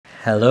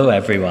Hello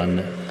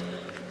everyone.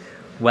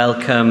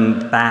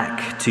 Welcome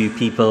back to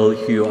people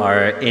who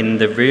are in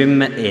the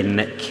room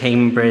in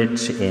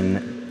Cambridge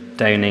in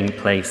Downing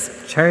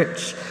Place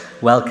Church.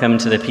 Welcome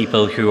to the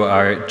people who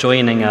are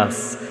joining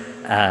us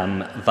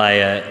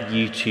via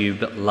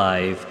YouTube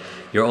Live.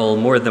 You're all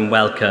more than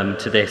welcome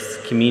to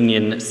this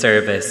communion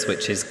service,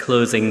 which is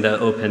closing the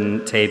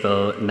Open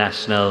Table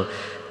National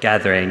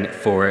Gathering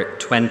for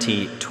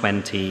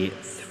 2023.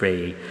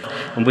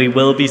 And we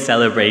will be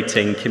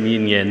celebrating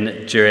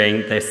communion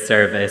during this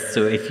service,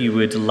 so if you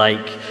would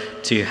like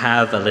to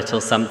have a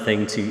little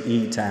something to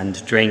eat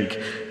and drink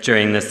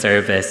during the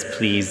service,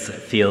 please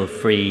feel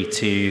free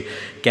to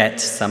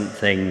get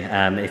something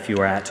if you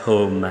are at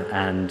home,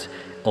 and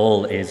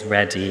all is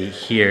ready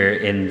here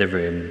in the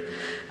room.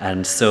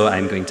 And so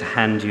I'm going to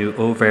hand you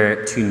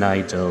over to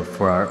Nigel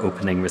for our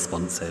opening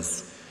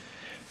responses.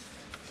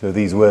 So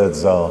these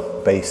words are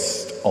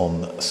based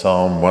on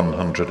Psalm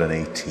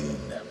 118.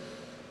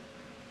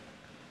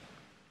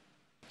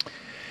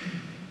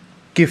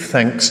 Give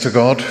thanks to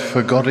God,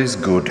 for God is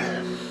good.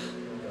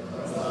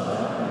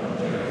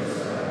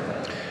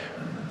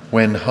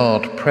 When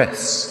hard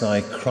pressed,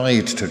 I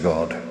cried to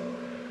God.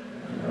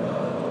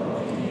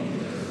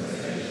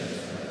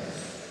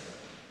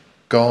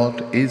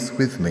 God is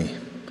with me.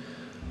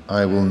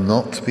 I will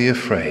not be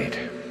afraid.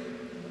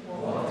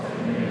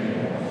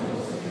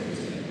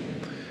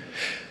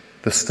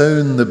 The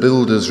stone the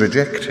builders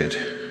rejected.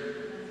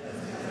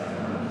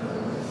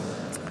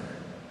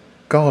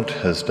 God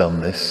has done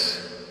this.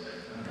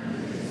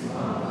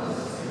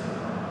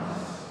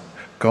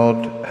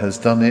 God has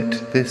done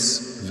it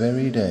this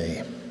very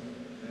day.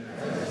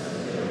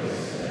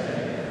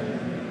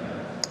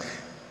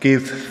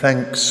 Give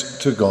thanks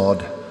to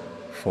God,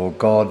 for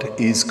God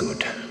is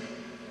good.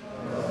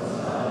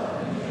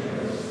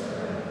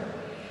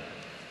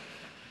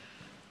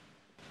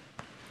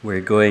 We're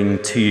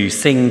going to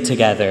sing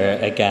together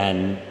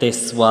again.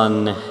 This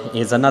one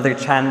is another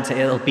chant.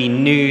 It'll be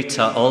new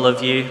to all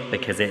of you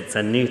because it's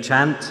a new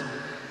chant.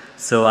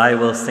 So I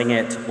will sing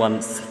it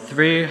once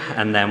through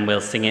and then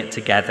we'll sing it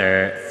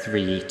together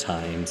 3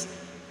 times.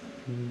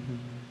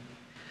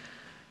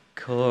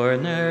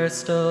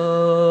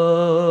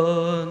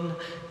 Cornerstone,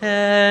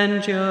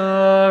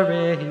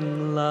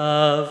 enduring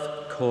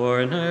love,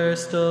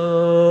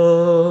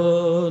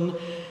 cornerstone,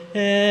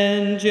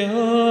 enduring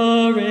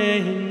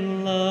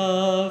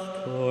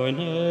love,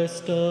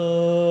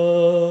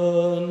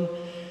 cornerstone,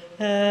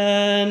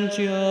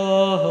 enduring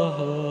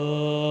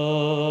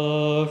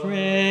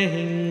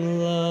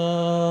love,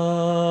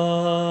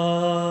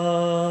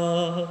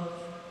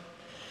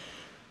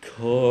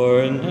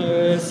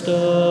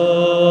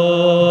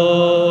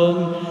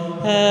 cornerstone,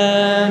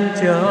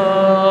 enduring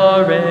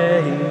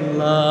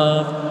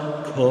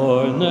love,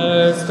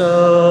 cornerstone,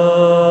 enduring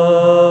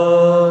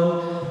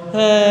love,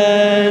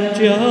 cornerstone,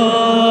 enduring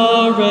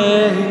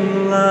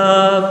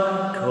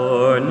love,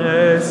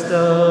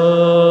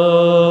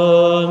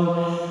 cornerstone,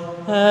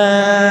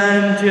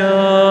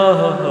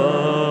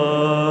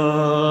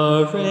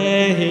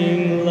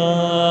 enduring love, cornerstone, enduring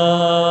love,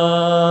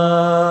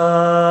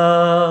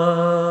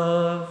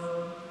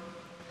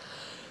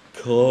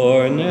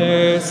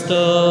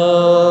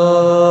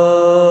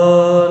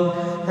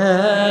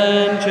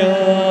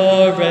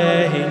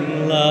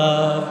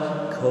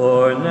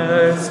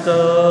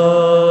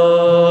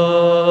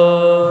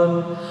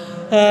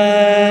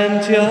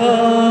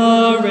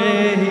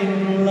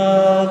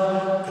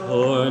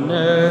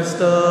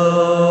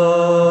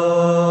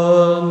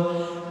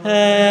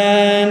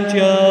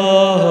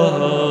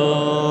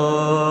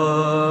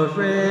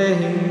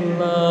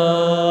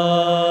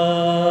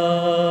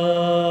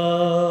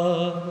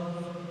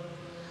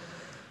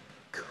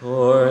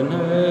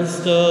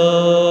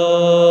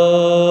 enduring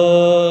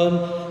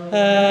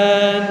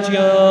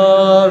love, cornerstone,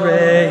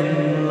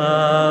 enduring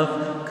love,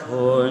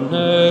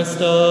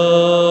 cornerstone,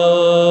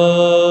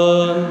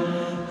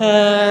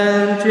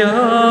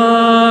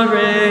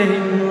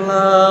 enduring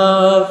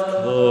love,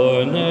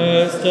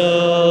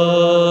 cornerstone,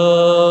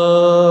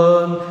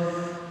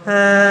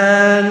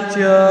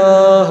 enduring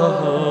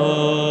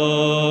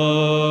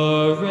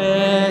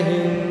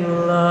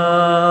love.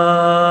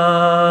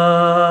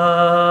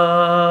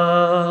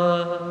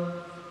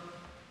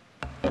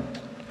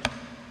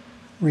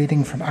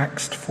 Reading from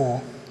Acts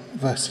 4,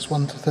 verses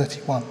 1 to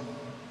 31.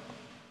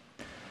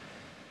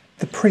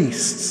 The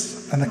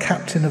priests and the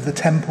captain of the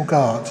temple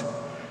guard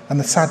and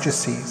the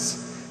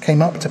Sadducees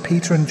came up to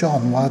Peter and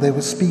John while they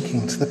were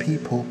speaking to the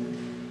people.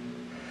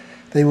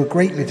 They were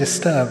greatly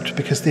disturbed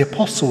because the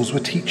apostles were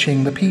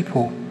teaching the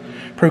people,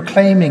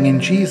 proclaiming in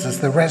Jesus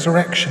the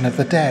resurrection of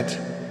the dead.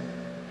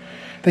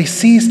 They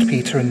seized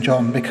Peter and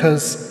John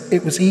because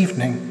it was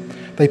evening.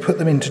 They put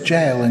them into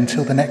jail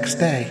until the next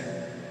day.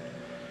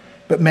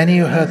 But many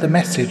who heard the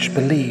message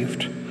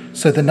believed,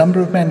 so the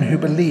number of men who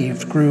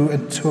believed grew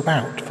to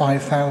about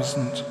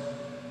 5,000.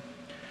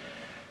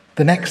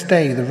 The next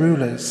day the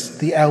rulers,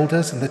 the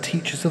elders and the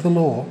teachers of the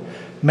law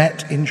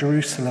met in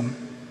Jerusalem.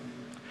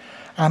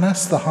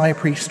 Annas the high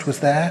priest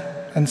was there,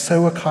 and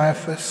so were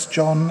Caiaphas,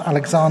 John,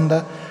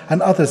 Alexander,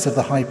 and others of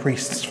the high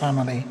priest's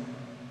family.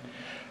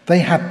 They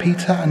had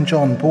Peter and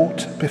John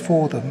brought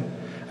before them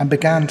and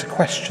began to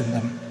question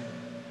them.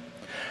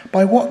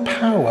 "By what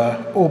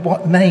power or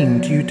what name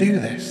do you do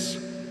this?"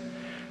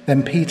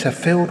 Then Peter,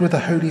 filled with the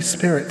Holy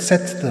Spirit,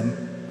 said to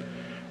them,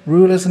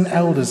 "Rulers and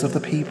elders of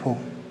the people,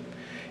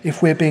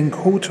 if we're being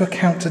called to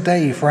account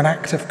today for an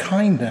act of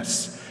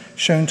kindness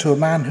shown to a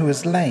man who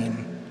is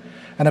lame,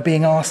 and are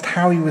being asked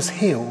how he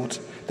was healed,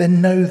 then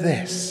know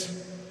this.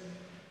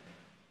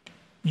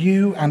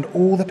 You and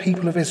all the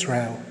people of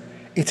Israel,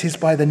 it is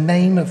by the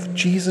name of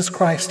Jesus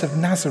Christ of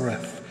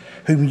Nazareth,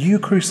 whom you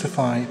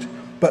crucified,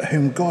 but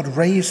whom God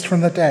raised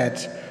from the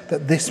dead,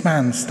 that this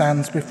man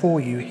stands before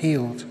you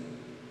healed.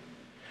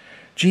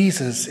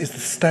 Jesus is the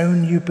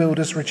stone you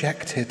builders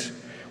rejected,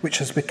 which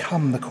has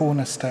become the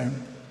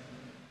cornerstone.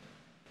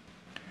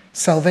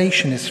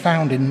 Salvation is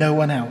found in no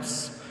one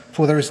else,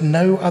 for there is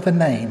no other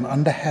name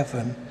under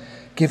heaven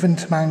given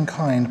to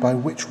mankind by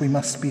which we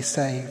must be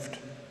saved."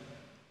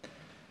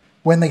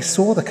 When they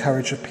saw the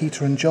courage of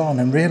Peter and John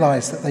and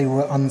realized that they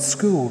were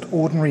unschooled,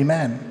 ordinary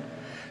men,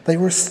 they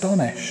were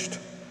astonished,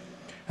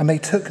 and they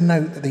took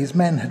note that these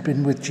men had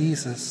been with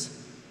Jesus.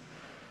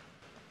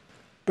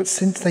 But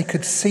since they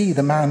could see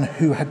the man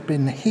who had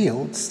been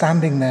healed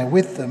standing there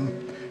with them,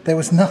 there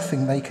was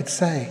nothing they could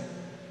say.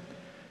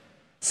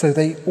 So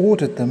they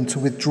ordered them to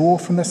withdraw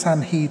from the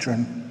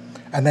Sanhedrin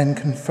and then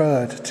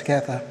conferred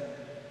together.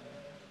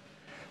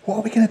 "What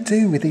are we going to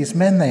do with these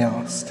men?" they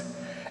asked.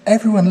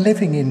 "Everyone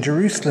living in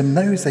Jerusalem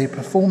knows they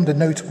performed a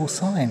notable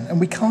sign, and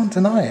we can't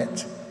deny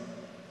it.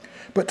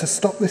 But to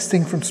stop this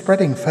thing from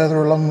spreading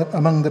further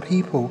among the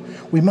people,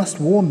 we must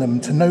warn them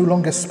to no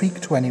longer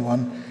speak to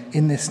anyone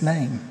in this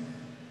name."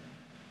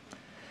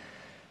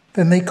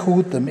 Then they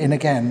called them in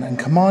again and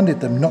commanded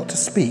them not to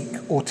speak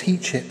or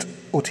teach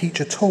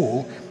at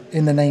all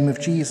in the name of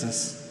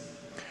Jesus.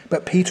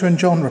 But Peter and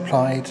John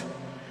replied,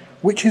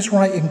 "Which is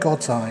right in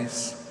God's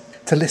eyes,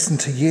 to listen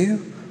to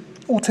you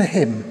or to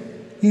him?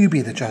 You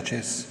be the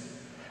judges.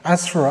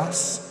 As for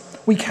us,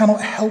 we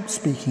cannot help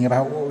speaking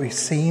about what we've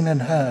seen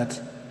and heard."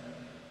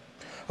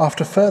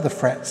 After further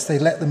threats, they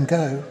let them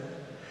go.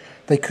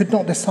 They could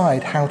not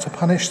decide how to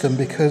punish them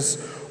because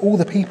all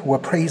the people were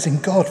praising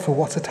God for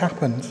what had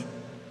happened.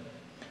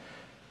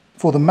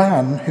 For the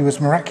man who was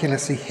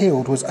miraculously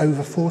healed was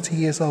over 40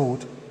 years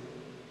old.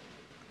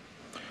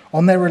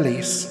 On their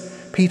release,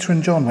 Peter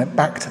and John went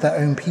back to their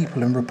own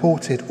people and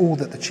reported all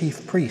that the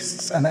chief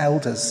priests and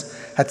elders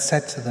had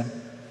said to them.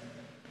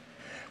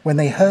 When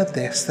they heard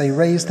this, they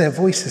raised their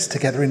voices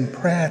together in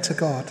prayer to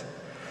God.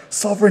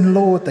 "Sovereign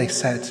Lord," they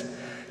said,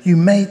 "you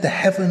made the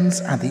heavens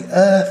and the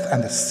earth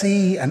and the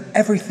sea and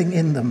everything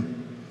in them.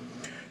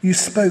 You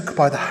spoke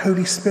by the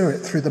Holy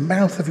Spirit through the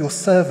mouth of your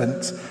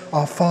servant,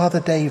 our father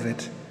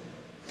David.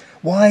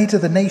 Why do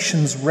the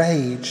nations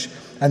rage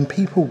and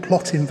people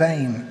plot in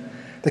vain?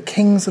 The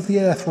kings of the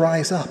earth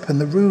rise up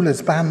and the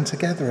rulers band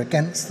together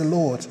against the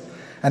Lord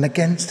and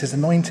against his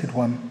anointed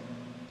one."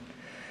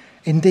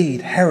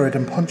 Indeed, Herod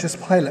and Pontius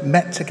Pilate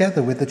met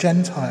together with the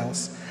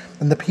Gentiles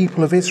and the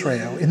people of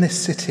Israel in this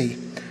city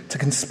to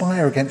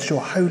conspire against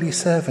your holy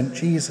servant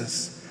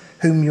Jesus,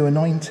 whom you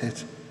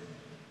anointed.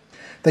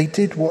 They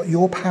did what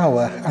your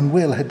power and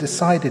will had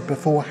decided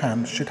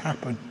beforehand should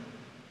happen.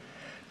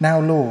 Now,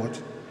 Lord,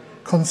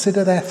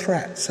 consider their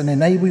threats and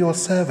enable your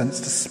servants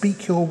to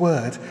speak your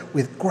word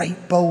with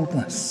great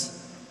boldness.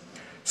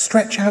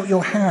 Stretch out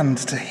your hand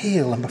to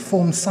heal and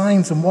perform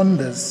signs and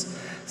wonders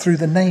through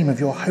the name of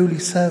your holy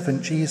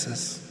servant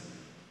Jesus."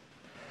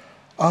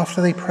 After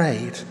they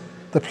prayed,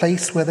 the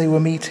place where they were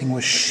meeting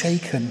was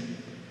shaken,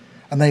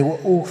 and they were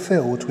all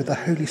filled with the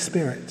Holy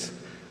Spirit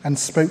and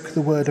spoke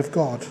the word of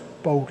God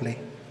boldly.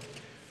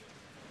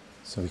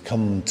 So we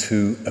come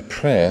to a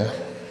prayer,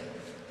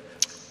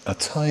 a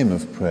time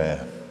of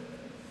prayer.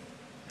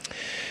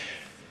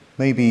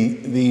 Maybe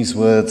these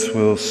words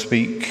will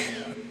speak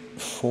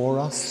for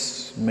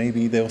us,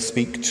 maybe they'll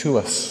speak to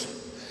us.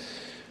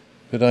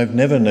 But I've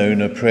never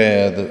known a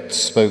prayer that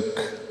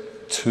spoke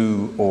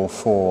to or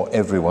for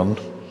everyone,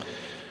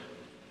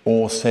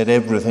 or said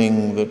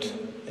everything that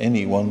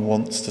anyone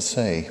wants to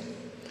say.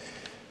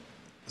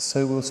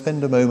 So we'll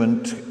spend a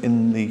moment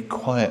in the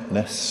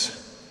quietness,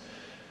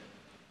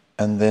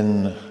 and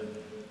then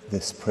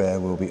this prayer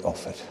will be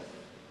offered.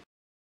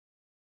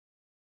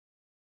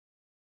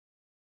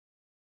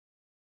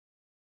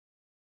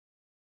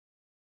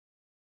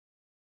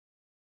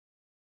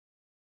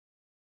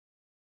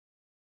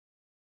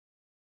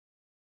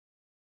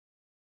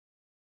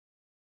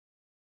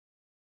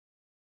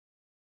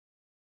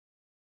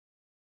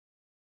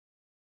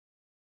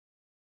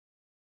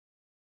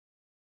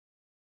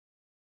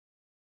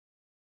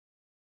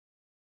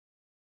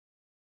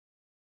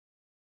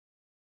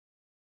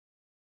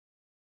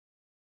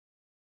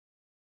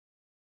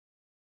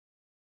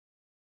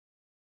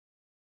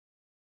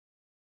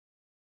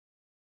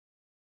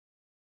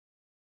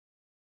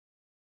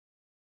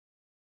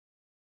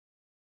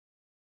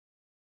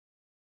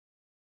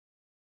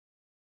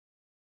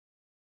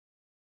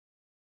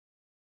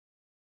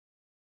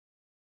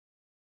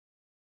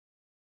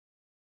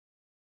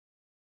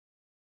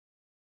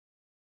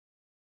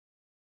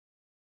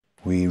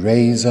 We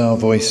raise our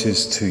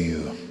voices to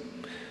you,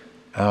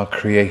 our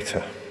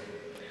Creator,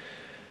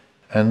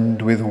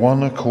 and with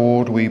one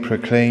accord we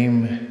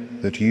proclaim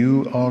that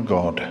you are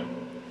God,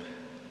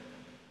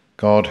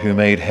 God who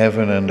made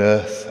heaven and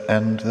earth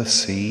and the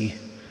sea,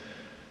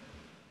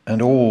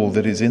 and all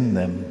that is in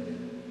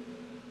them.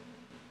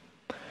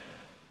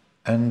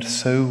 And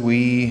so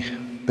we,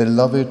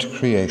 beloved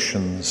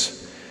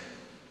creations,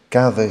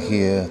 gather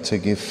here to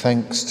give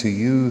thanks to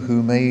you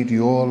who made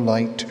your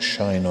light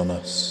shine on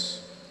us.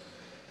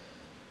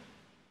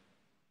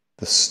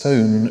 The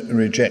stone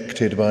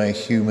rejected by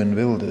human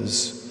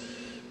builders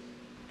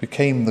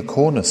became the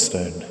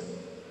cornerstone.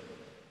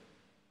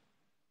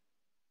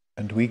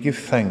 And we give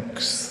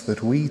thanks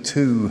that we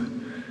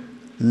too,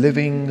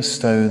 living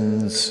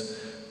stones,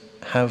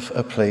 have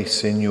a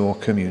place in your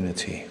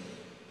community.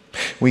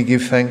 We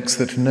give thanks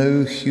that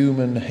no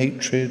human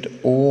hatred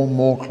or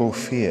mortal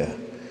fear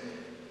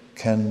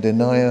can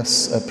deny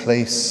us a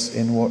place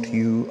in what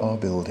you are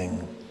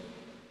building.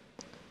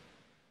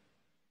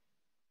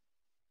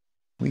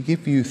 We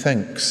give you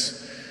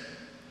thanks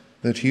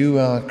that you,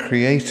 our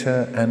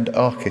Creator and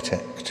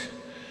Architect,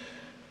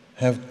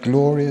 have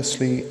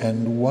gloriously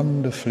and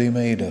wonderfully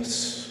made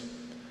us,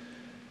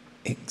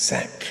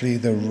 exactly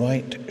the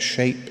right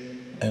shape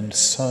and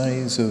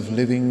size of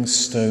living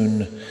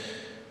stone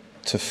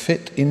to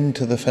fit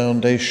into the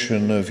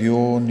foundation of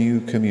your new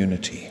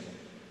community.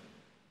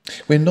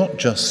 We're not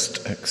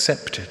just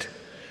accepted,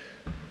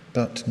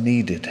 but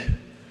needed.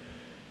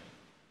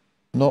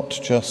 Not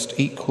just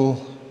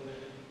equal,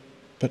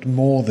 but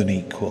more than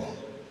equal.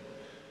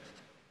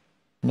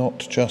 Not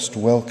just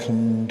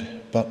welcomed,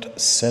 but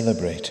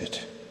celebrated.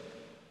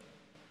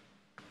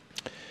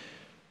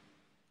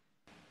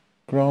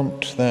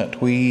 Grant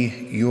that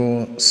we,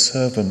 your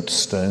servant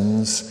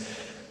stones,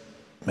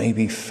 may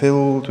be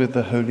filled with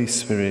the Holy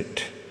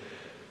Spirit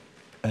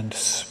and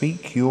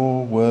speak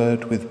your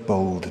word with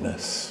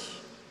boldness,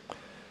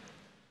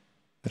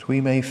 that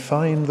we may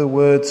find the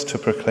words to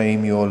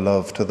proclaim your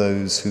love to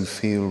those who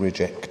feel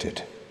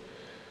rejected,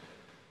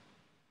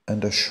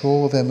 and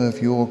assure them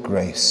of your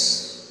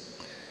grace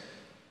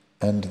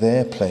and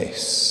their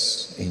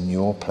place in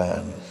your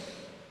plan.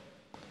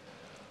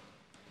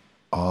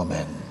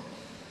 Amen.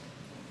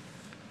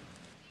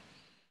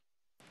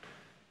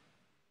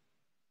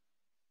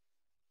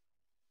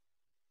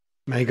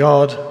 May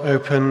God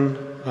open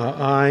our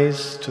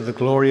eyes to the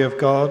glory of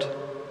God,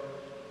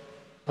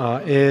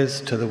 our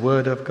ears to the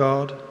word of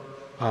God,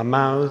 our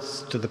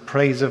mouths to the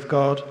praise of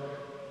God,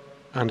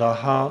 and our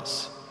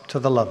hearts to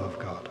the love of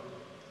God.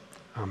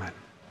 Amen.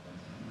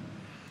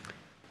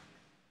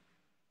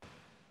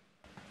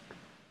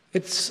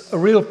 It's a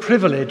real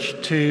privilege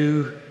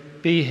to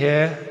be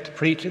here to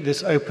preach at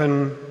this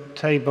open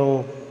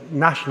table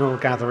national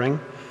gathering.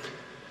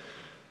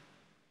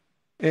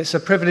 It's a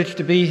privilege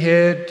to be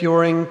here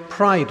during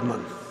Pride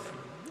Month,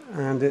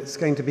 and it's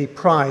going to be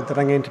Pride that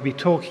I'm going to be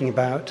talking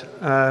about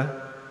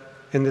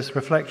in this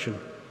reflection.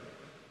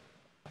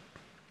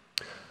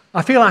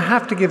 I feel I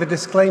have to give a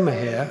disclaimer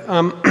here.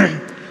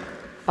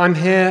 I'm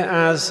here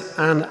as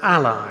an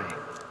ally,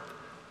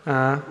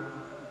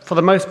 for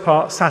the most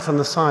part sat on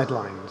the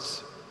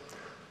sidelines.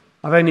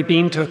 I've only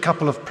been to a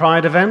couple of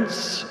Pride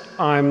events.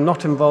 I'm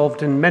not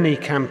involved in many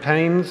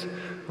campaigns.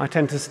 I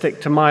tend to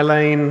stick to my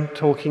lane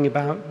talking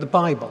about the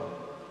Bible.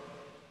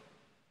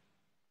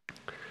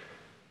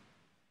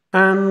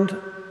 And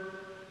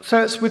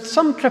so it's with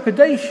some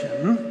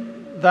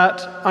trepidation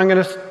that I'm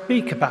going to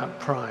speak about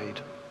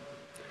pride.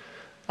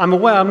 I'm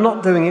aware I'm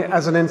not doing it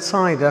as an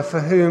insider for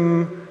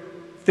whom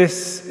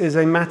this is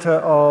a matter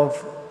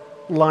of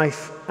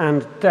life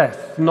and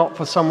death, not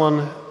for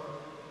someone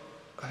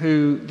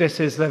who this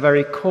is their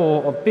very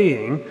core of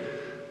being,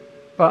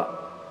 but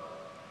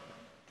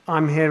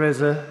I'm here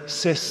as a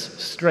cis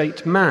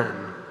straight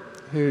man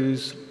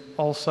who's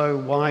also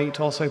white,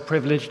 also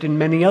privileged in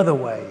many other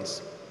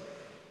ways.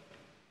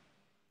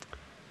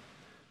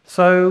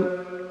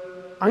 So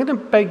I'm going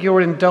to beg your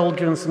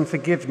indulgence and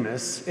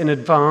forgiveness in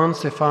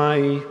advance if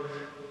I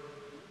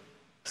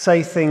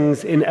say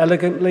things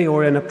inelegantly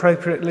or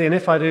inappropriately, and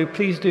if I do,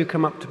 please do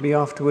come up to me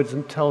afterwards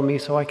and tell me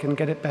so I can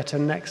get it better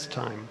next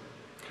time.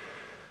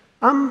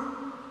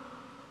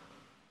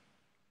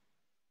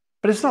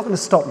 But it's not going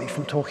to stop me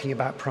from talking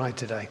about pride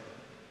today.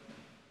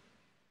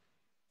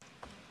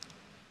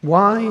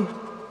 Why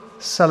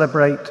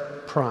celebrate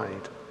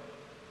pride?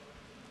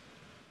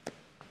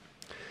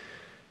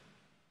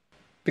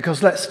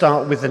 Because let's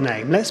start with the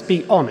name. Let's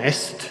be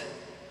honest.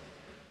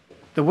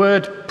 The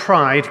word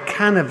pride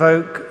can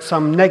evoke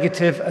some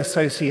negative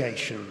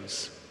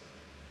associations.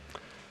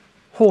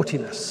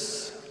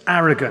 Haughtiness,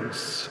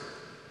 arrogance.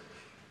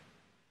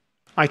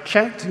 I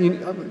checked,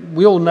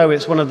 we all know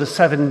it's one of the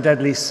 7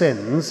 deadly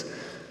sins,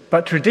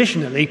 but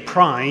traditionally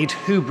pride,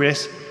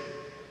 hubris,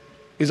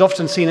 is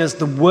often seen as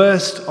the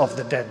worst of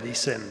the deadly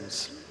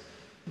sins.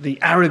 The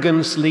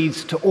arrogance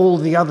leads to all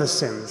the other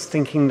sins,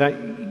 thinking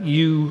that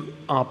you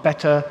are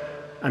better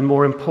and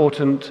more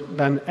important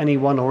than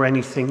anyone or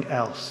anything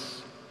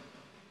else.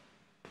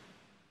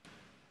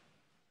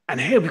 And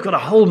here we've got a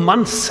whole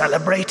month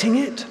celebrating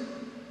it.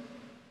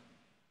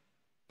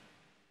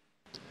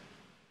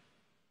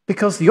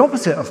 Because the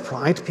opposite of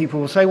pride, people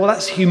will say, well,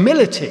 that's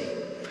humility.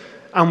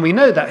 And we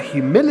know that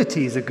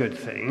humility is a good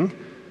thing.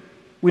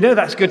 We know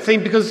that's a good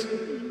thing because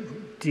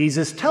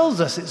Jesus tells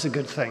us it's a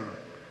good thing.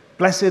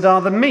 Blessed are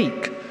the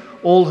meek.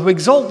 All who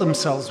exalt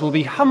themselves will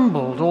be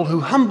humbled. All who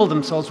humble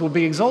themselves will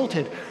be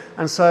exalted.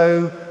 And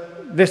so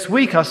this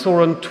week I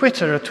saw on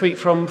Twitter a tweet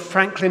from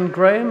Franklin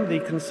Graham, the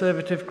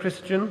conservative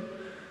Christian,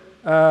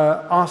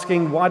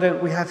 asking, why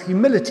don't we have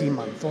Humility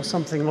Month or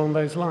something along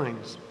those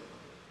lines?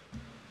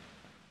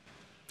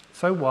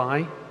 So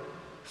why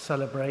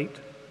celebrate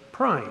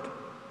pride?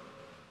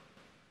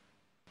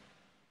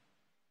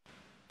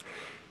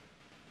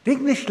 The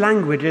English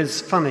language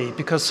is funny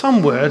because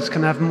some words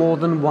can have more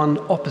than one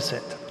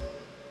opposite.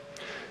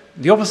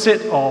 The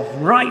opposite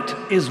of right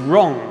is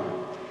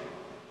wrong,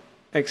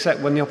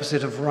 except when the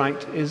opposite of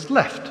right is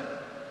left.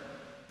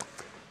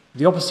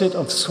 The opposite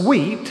of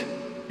sweet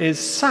is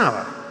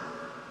sour.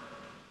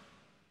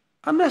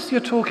 Unless you're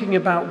talking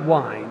about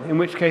wine, in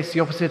which case the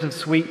opposite of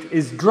sweet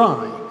is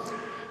dry.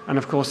 And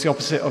of course the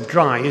opposite of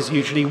dry is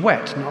usually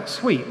wet, not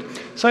sweet.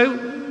 So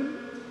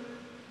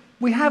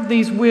we have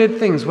these weird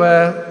things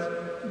where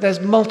there's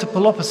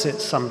multiple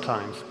opposites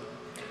sometimes.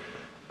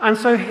 And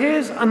so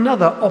here's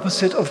another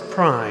opposite of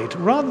pride.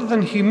 Rather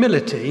than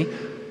humility,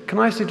 can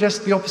I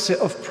suggest the opposite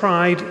of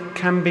pride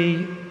can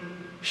be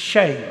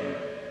shame?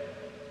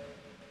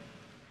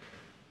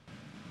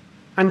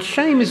 And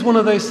shame is one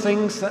of those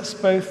things that's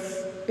both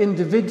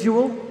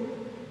individual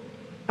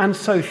and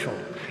social.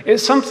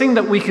 It's something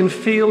that we can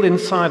feel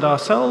inside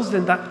ourselves,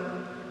 in that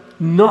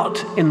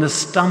knot in the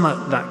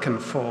stomach that can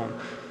form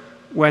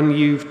when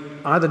you've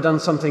either done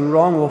something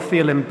wrong or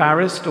feel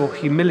embarrassed or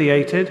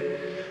humiliated.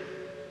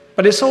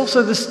 But it's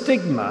also the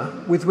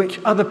stigma with which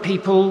other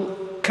people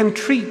can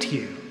treat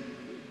you,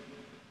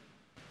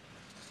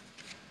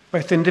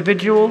 both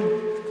individual,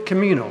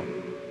 communal.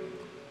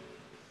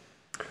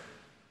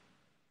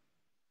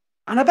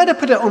 And I better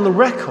put it on the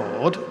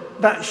record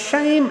that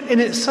shame in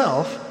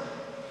itself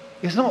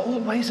is not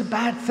always a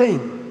bad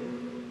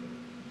thing.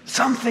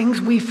 Some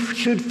things we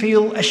should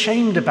feel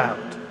ashamed about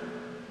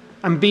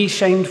and be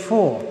shamed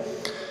for.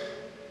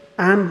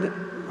 And,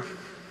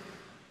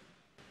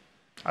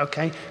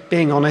 okay,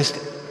 being honest,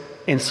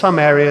 in some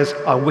areas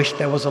I wish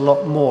there was a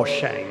lot more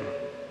shame.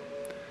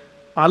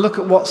 I look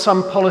at what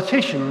some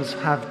politicians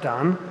have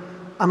done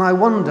and I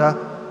wonder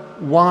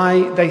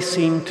why they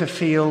seem to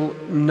feel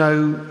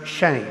no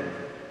shame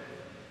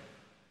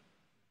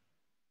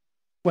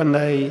when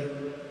they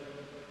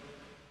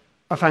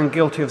are found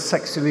guilty of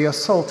sexually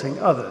assaulting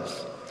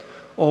others,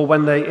 or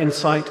when they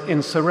incite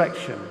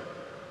insurrection,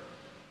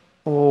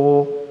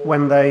 or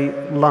when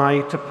they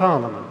lie to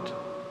Parliament,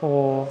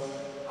 or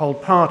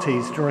hold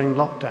parties during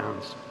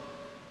lockdowns.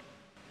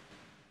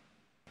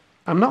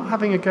 I'm not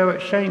having a go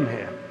at shame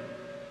here.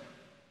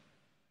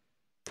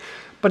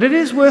 But it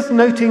is worth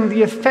noting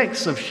the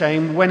effects of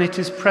shame when it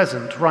is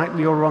present,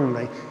 rightly or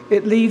wrongly.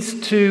 It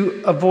leads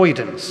to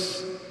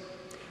avoidance.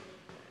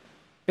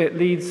 It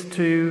leads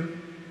to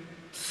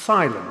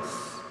silence.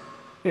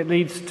 It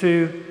leads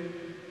to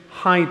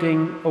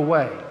hiding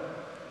away.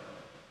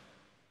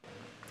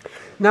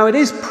 Now, it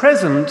is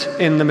present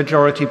in the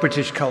majority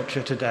British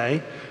culture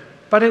today,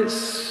 but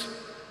it's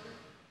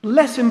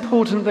less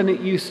important than it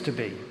used to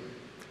be.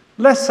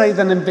 Less, say,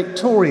 than in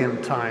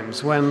Victorian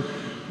times, when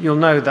you'll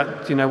know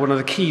that, one of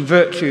the key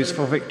virtues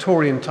for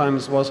Victorian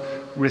times was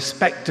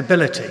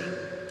respectability.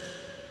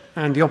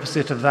 And the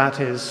opposite of that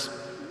is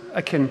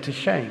akin to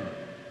shame.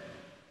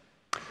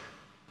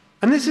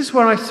 And this is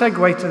where I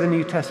segue to the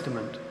New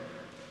Testament,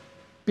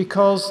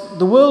 because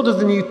the world of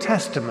the New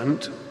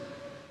Testament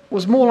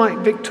was more like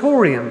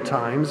Victorian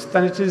times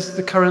than it is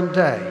the current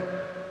day.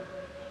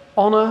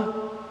 Honour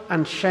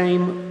and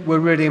shame were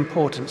really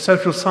important.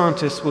 Social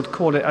scientists would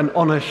call it an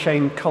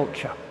honour-shame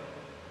culture.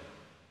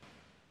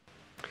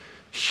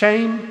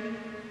 Shame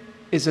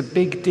is a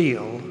big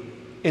deal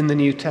in the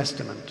New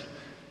Testament.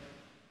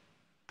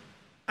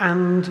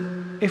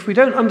 And if we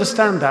don't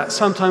understand that,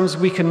 sometimes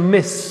we can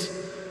miss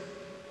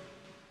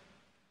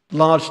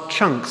large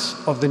chunks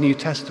of the New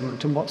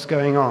Testament and what's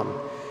going on.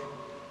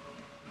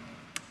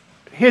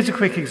 Here's a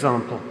quick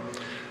example.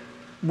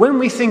 When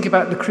we think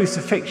about the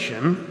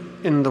crucifixion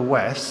in the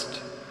West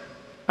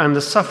and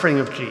the suffering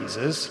of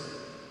Jesus,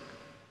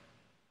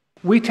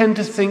 we tend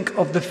to think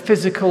of the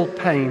physical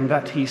pain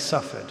that he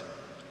suffered.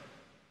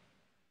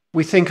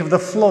 We think of the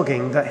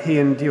flogging that he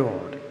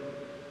endured.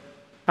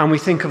 And we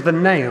think of the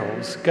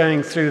nails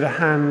going through the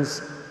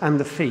hands and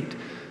the feet.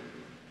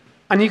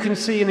 And you can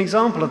see an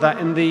example of that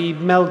in the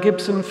Mel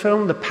Gibson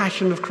film, The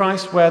Passion of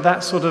Christ, where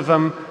that sort of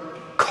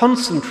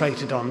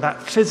concentrated on,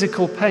 that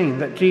physical pain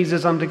that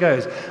Jesus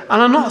undergoes.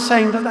 And I'm not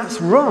saying that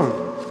that's wrong.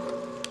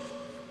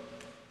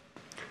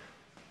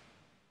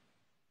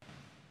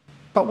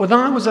 But when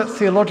I was at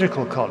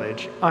theological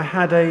college, I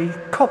had a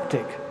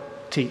Coptic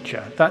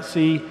teacher. That's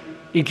the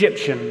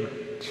Egyptian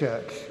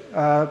church.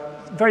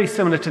 Very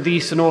similar to the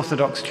Eastern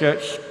Orthodox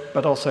Church,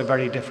 but also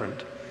very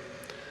different.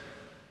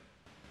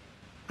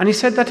 And he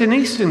said that in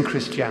Eastern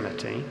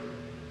Christianity,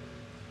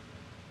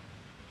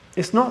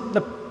 it's not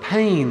the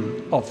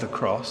pain of the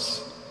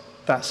cross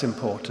that's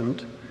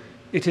important,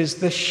 it is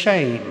the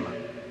shame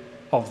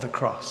of the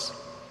cross.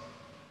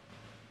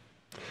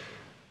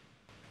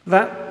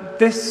 That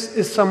this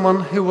is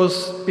someone who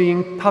was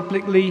being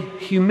publicly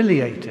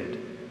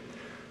humiliated,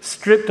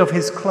 stripped of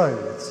his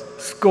clothes,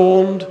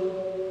 scorned,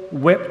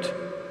 whipped,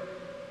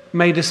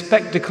 made a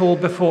spectacle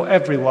before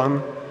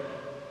everyone,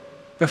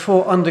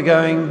 before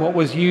undergoing what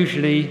was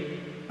usually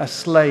a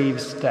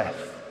slave's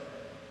death.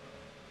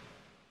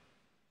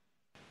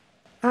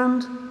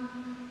 And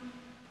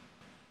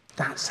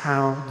that's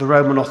how the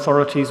Roman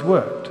authorities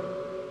worked.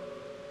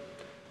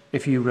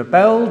 If you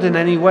rebelled in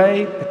any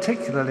way,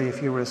 particularly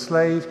if you were a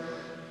slave,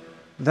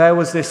 there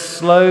was this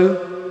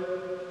slow,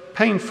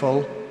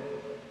 painful,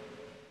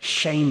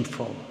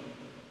 shameful,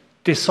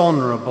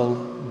 dishonorable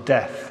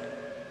death.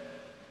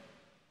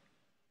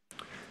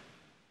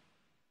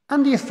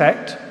 And the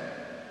effect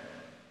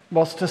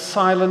was to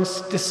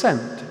silence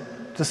dissent,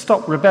 to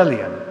stop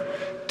rebellion,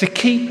 to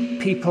keep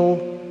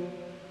people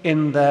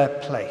in their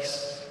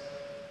place.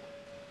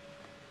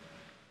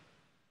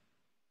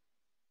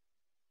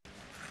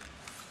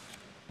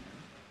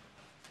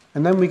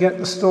 And then we get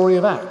the story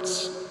of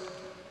Acts,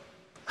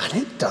 and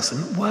it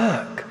doesn't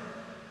work.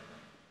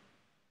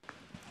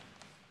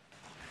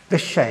 The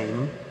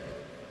shame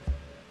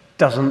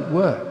doesn't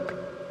work.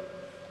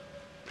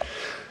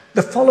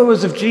 The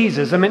followers of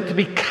Jesus are meant to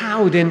be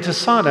cowed into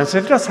silence.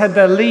 They've just had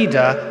their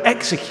leader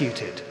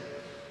executed.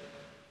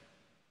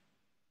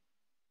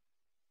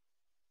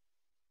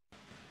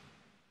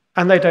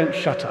 And they don't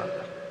shut up.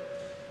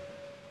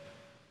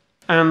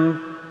 And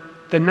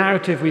the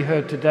narrative we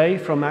heard today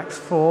from Acts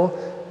 4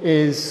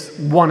 is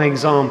one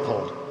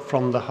example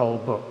from the whole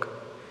book.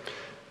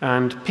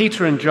 And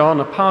Peter and John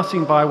are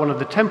passing by one of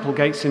the temple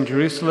gates in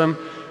Jerusalem,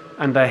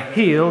 and they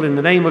heal in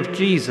the name of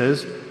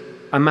Jesus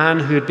a man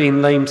who had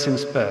been lame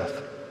since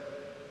birth.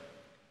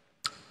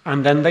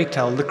 And then they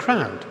tell the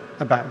crowd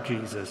about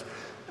Jesus.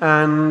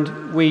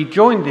 And we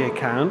joined the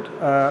account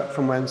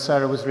from when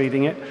Sarah was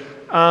reading it,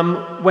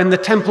 when the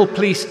temple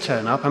police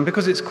turn up, and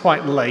because it's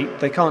quite late,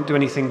 they can't do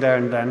anything there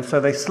and then,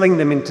 so they sling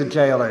them into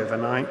jail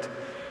overnight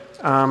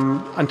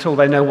until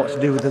they know what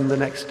to do with them the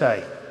next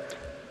day.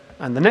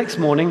 And the next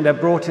morning, they're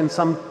brought in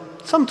some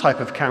type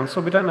of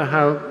council. We don't know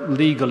how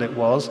legal it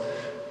was,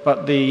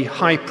 but the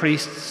high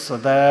priests are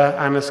there,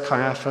 Annas,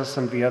 Caiaphas,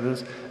 and the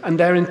others, and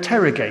they're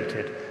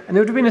interrogated. And it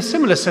would have been a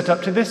similar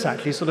setup to this,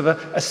 actually, sort of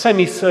a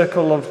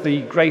semicircle of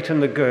the great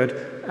and the good,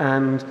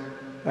 and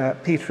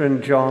Peter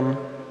and John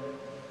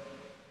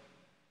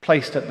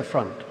placed at the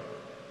front.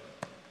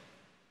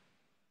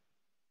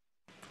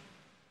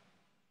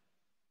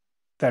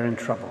 They're in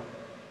trouble.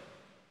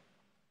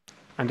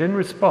 And in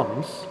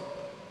response,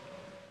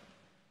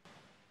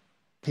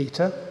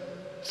 Peter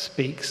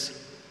speaks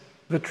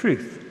the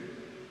truth.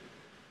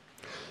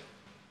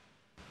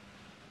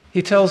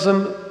 He tells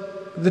them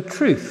the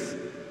truth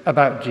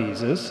about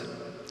Jesus.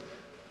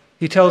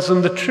 He tells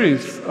them the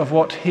truth of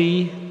what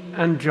he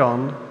and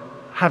John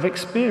have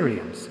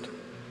experienced.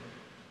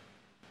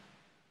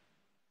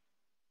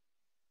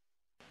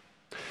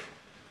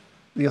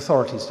 The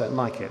authorities don't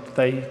like it.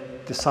 They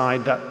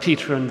decide that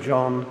Peter and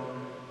John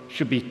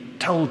should be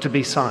told to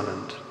be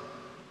silent,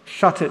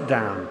 shut it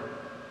down,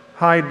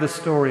 hide the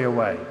story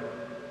away.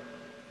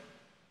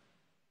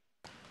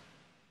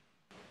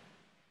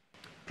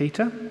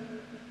 Peter,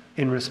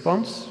 in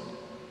response,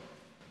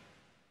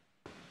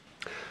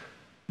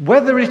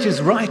 whether it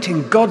is right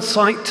in God's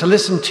sight to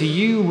listen to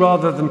you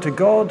rather than to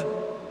God,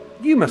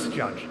 you must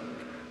judge,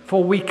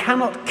 for we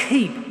cannot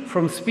keep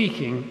from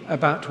speaking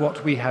about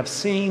what we have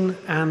seen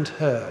and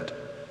heard.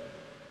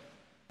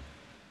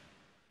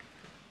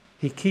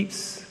 He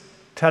keeps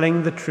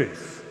telling the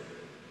truth,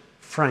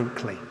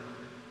 frankly.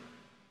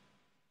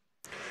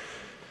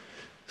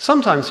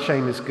 Sometimes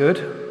shame is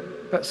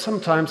good, but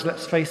sometimes,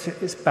 let's face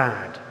it, it's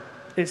bad.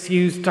 It's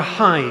used to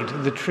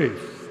hide the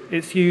truth.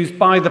 It's used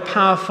by the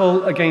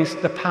powerful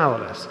against the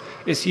powerless.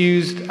 It's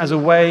used as a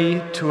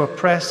way to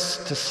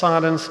oppress, to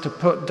silence, to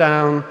put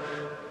down,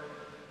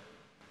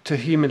 to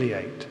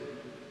humiliate,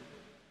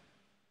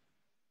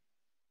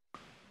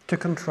 to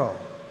control.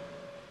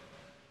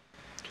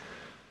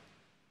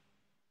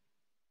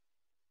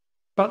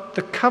 But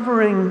the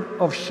covering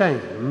of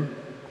shame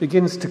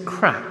begins to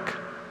crack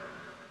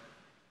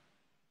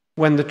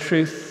when the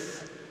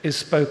truth is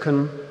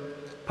spoken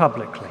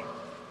publicly.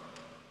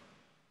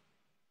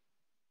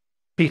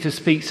 Peter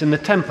speaks in the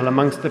temple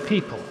amongst the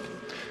people.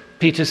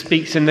 Peter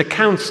speaks in the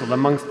council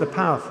amongst the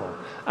powerful.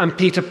 And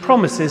Peter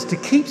promises to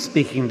keep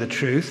speaking the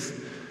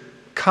truth,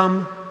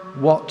 come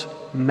what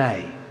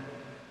may.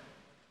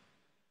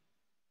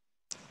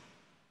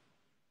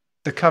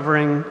 The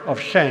covering of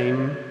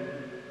shame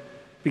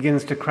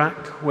begins to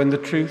crack when the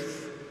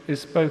truth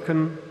is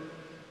spoken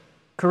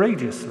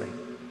courageously.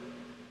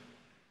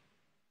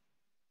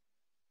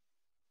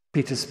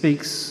 Peter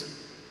speaks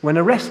when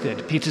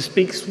arrested. Peter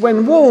speaks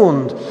when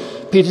warned.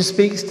 Peter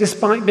speaks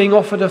despite being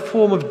offered a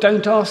form of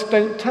don't ask,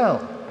 don't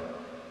tell.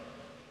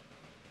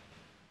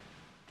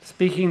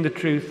 Speaking the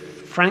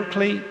truth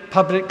frankly,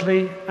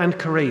 publicly, and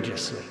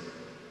courageously.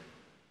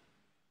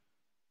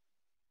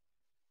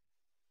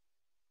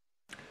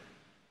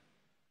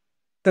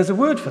 There's a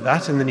word for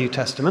that in the New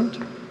Testament.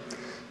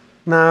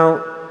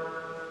 Now,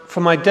 for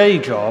my day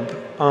job,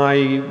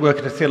 I work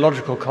at a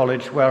theological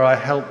college where I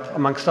help,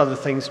 amongst other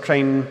things,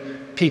 train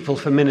people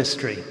for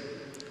ministry.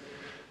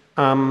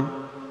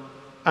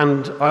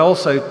 And I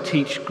also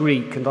teach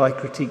Greek and I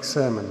critique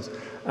sermons.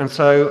 And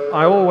so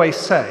I always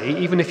say,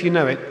 even if you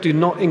know it, do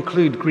not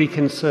include Greek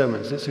in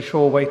sermons. It's a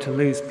sure way to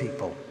lose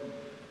people.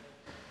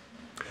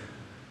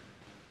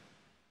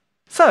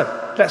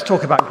 So, let's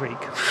talk about Greek.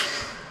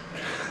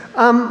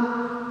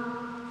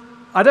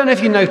 I don't know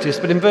if you noticed,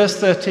 but in verse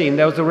 13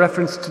 there was a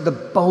reference to the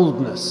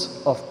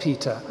boldness of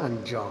Peter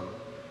and John.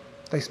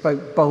 They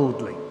spoke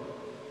boldly.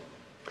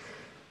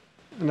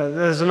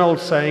 There's an old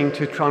saying,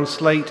 to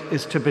translate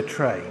is to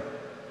betray.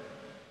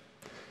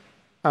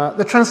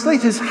 The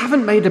translators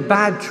haven't made a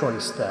bad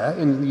choice there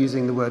in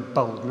using the word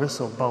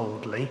boldness or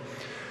boldly,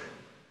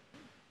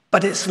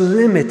 but it's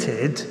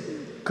limited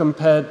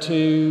compared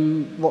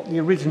to what the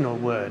original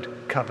word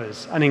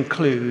covers and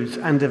includes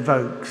and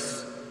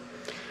evokes.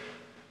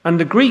 And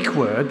the Greek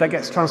word that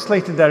gets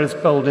translated there as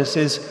boldness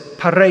is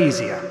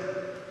parousia.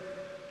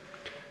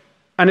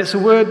 And it's a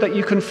word that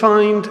you can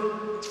find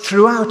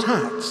throughout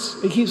Acts.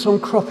 It keeps on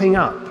cropping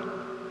up.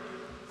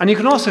 And you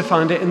can also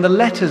find it in the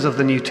letters of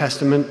the New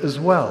Testament as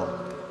well.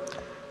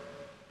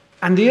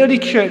 And the early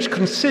church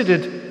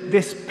considered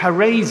this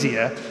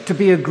parousia to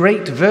be a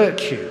great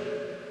virtue.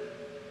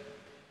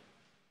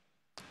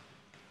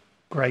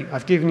 Great,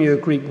 I've given you a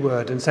Greek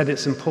word and said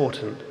it's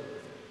important.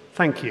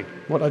 Thank you.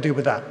 What do I do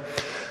with that?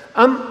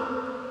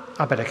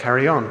 I better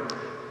carry on.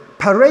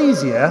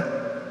 Parousia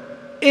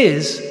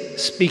is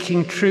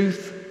speaking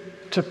truth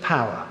to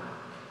power.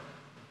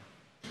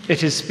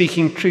 It is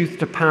speaking truth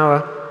to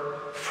power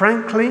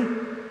frankly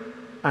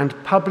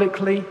and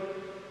publicly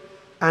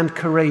and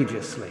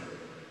courageously.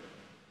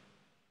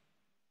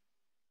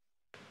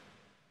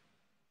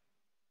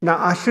 Now,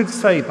 I should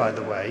say, by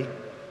the way,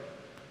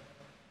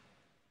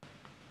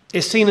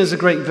 it's seen as a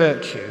great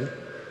virtue,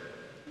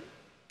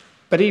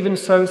 but even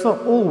so, it's not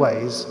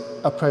always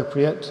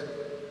appropriate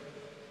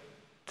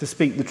to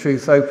speak the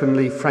truth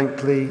openly,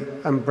 frankly,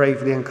 and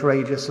bravely and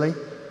courageously.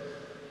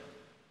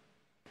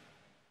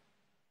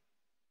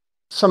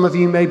 Some of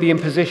you may be in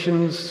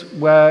positions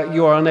where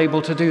you are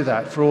unable to do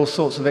that for all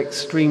sorts of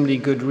extremely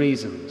good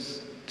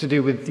reasons, to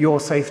do with your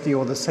safety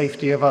or the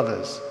safety of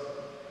others.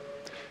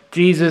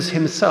 Jesus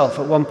himself,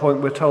 at one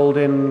point we're told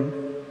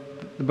in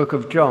the book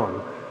of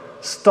John,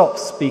 stopped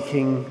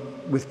speaking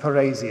with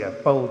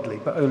parousia, boldly,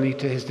 but only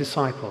to his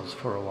disciples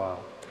for a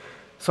while.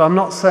 So I'm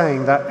not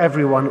saying that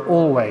everyone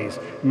always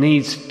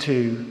needs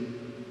to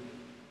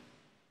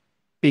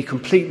be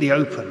completely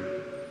open,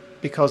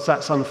 because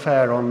that's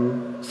unfair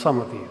on some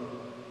of you.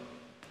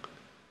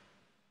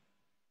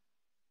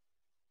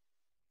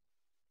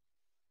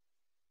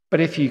 But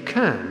if you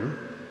can,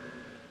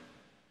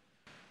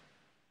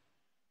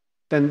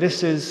 then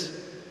this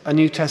is a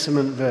New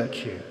Testament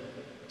virtue,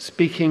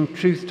 speaking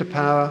truth to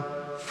power,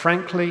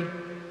 frankly,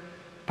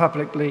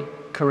 publicly,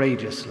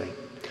 courageously.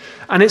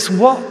 And it's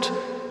what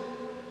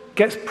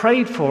gets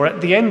prayed for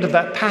at the end of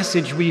that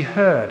passage we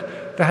heard.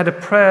 They had a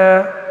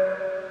prayer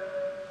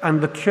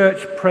and the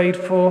church prayed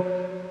for,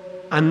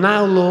 and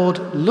now, Lord,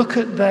 look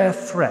at their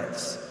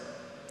threats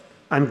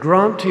and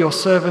grant to your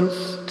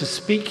servants to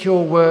speak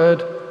your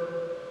word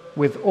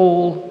with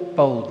all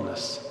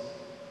boldness,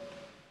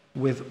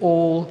 with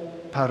all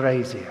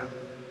parousia.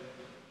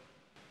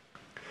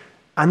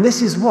 And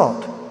this is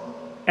what,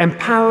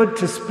 empowered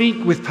to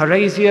speak with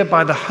parousia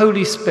by the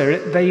Holy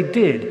Spirit, they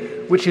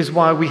did, which is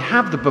why we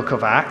have the book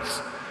of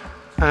Acts,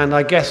 and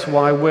I guess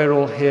why we're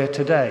all here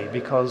today,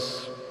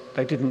 because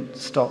they didn't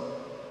stop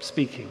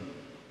speaking,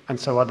 and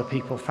so other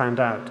people found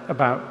out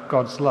about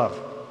God's love.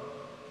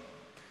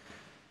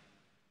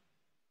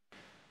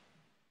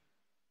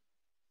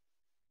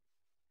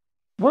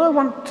 What I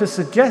want to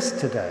suggest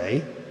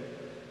today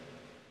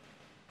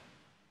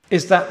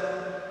is that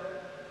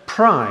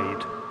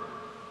pride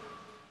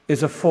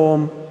is a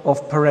form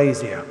of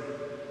parousia.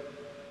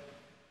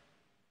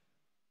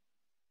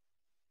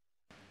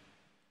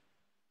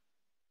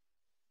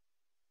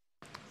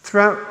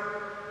 Throughout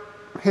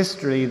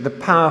history, the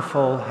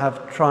powerful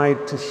have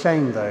tried to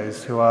shame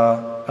those who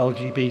are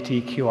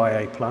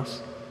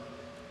LGBTQIA+.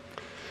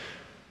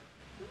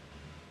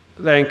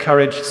 They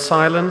encourage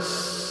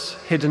silence,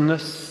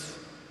 hiddenness,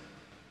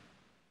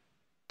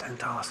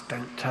 don't ask,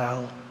 don't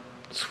tell,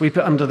 sweep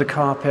it under the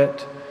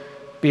carpet,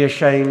 be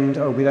ashamed,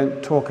 oh, we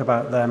don't talk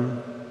about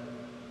them.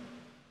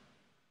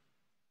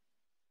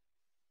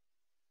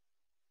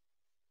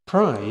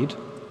 Pride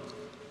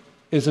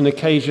is an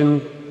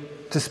occasion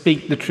to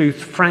speak the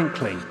truth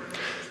frankly,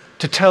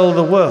 to tell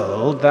the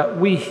world that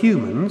we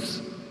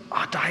humans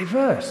are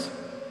diverse,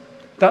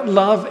 that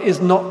love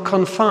is not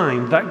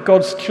confined, that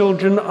God's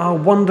children are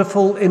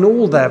wonderful in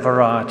all their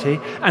variety,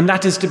 and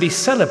that is to be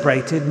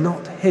celebrated,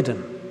 not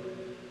hidden.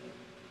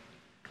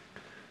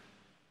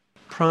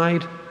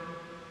 Pride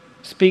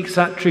speaks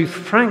that truth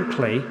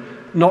frankly,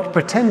 not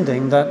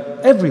pretending that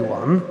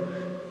everyone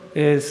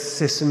is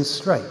cis and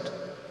straight.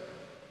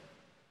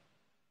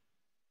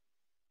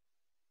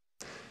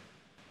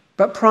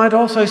 But pride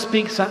also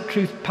speaks that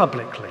truth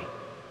publicly.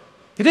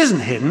 It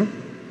isn't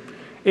hidden.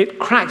 It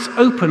cracks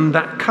open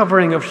that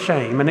covering of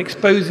shame and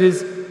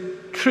exposes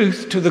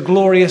truth to the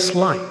glorious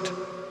light.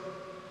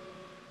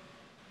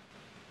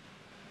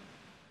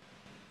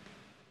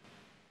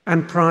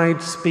 And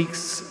pride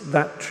speaks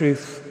that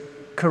truth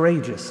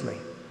courageously.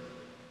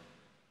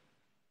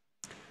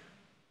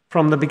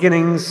 From the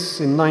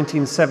beginnings in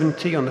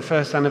 1970, on the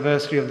first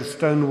anniversary of the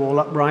Stonewall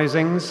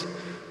uprisings,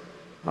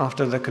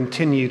 after the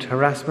continued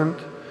harassment,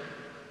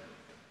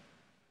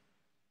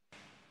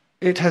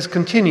 it has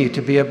continued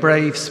to be a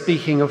brave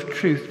speaking of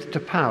truth to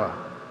power.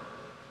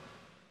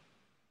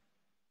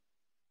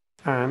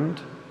 And,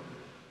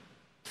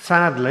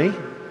 sadly,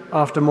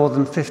 after more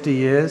than 50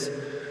 years,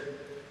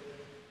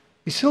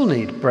 you still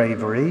need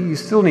bravery, you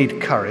still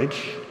need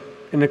courage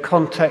in a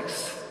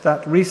context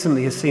that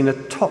recently has seen a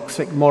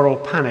toxic moral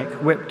panic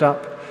whipped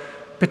up,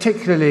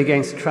 particularly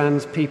against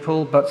trans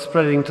people, but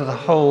spreading to the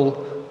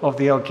whole of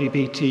the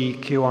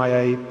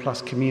LGBTQIA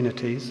plus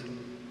communities.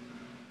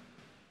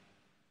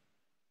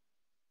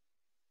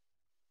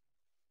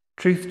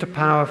 Truth to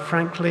power,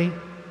 frankly,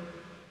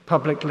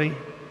 publicly,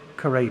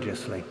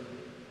 courageously.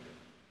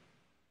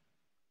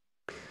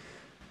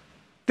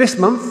 This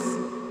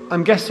month,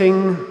 I'm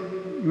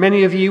guessing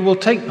many of you will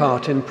take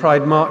part in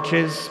Pride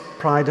marches,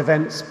 Pride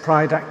events,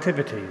 Pride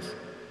activities.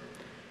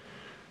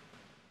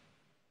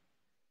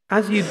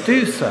 As you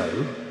do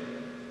so,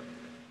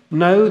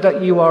 know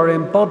that you are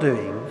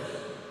embodying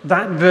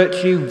that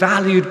virtue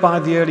valued by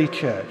the early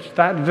church,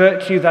 that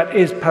virtue that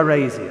is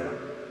parousia,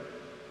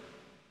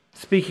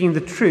 speaking the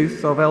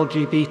truth of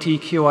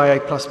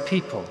LGBTQIA plus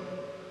people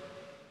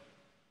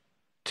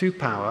to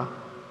power,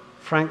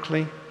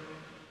 frankly,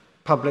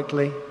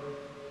 publicly,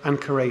 and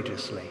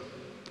courageously.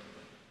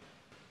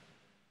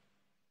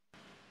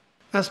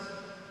 As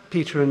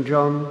Peter and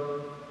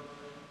John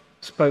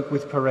spoke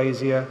with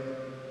parousia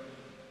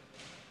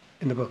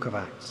in the book of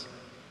Acts.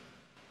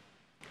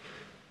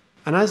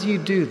 And as you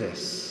do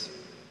this,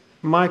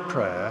 my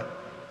prayer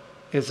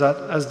is that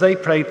as they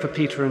prayed for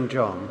Peter and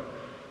John,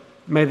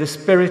 may the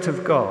Spirit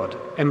of God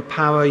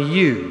empower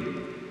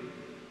you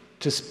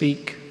to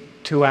speak,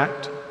 to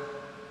act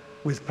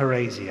with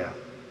parousia,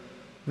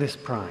 this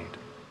pride.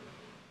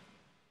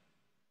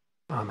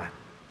 Amen.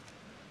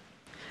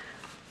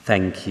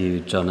 Thank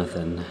you,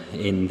 Jonathan.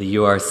 In the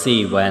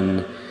URC,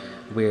 when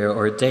we're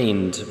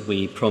ordained,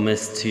 we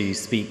promise to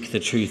speak the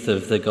truth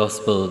of the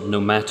gospel no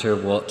matter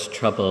what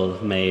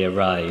trouble may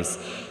arise.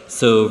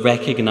 So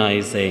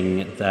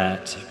recognizing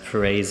that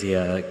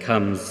parousia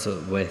comes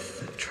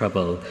with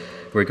trouble,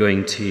 we're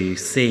going to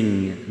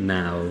sing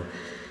now,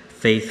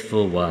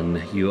 Faithful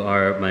One, you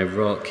are my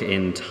rock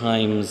in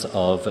times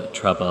of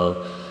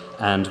trouble,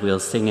 and we'll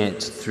sing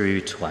it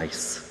through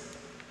twice.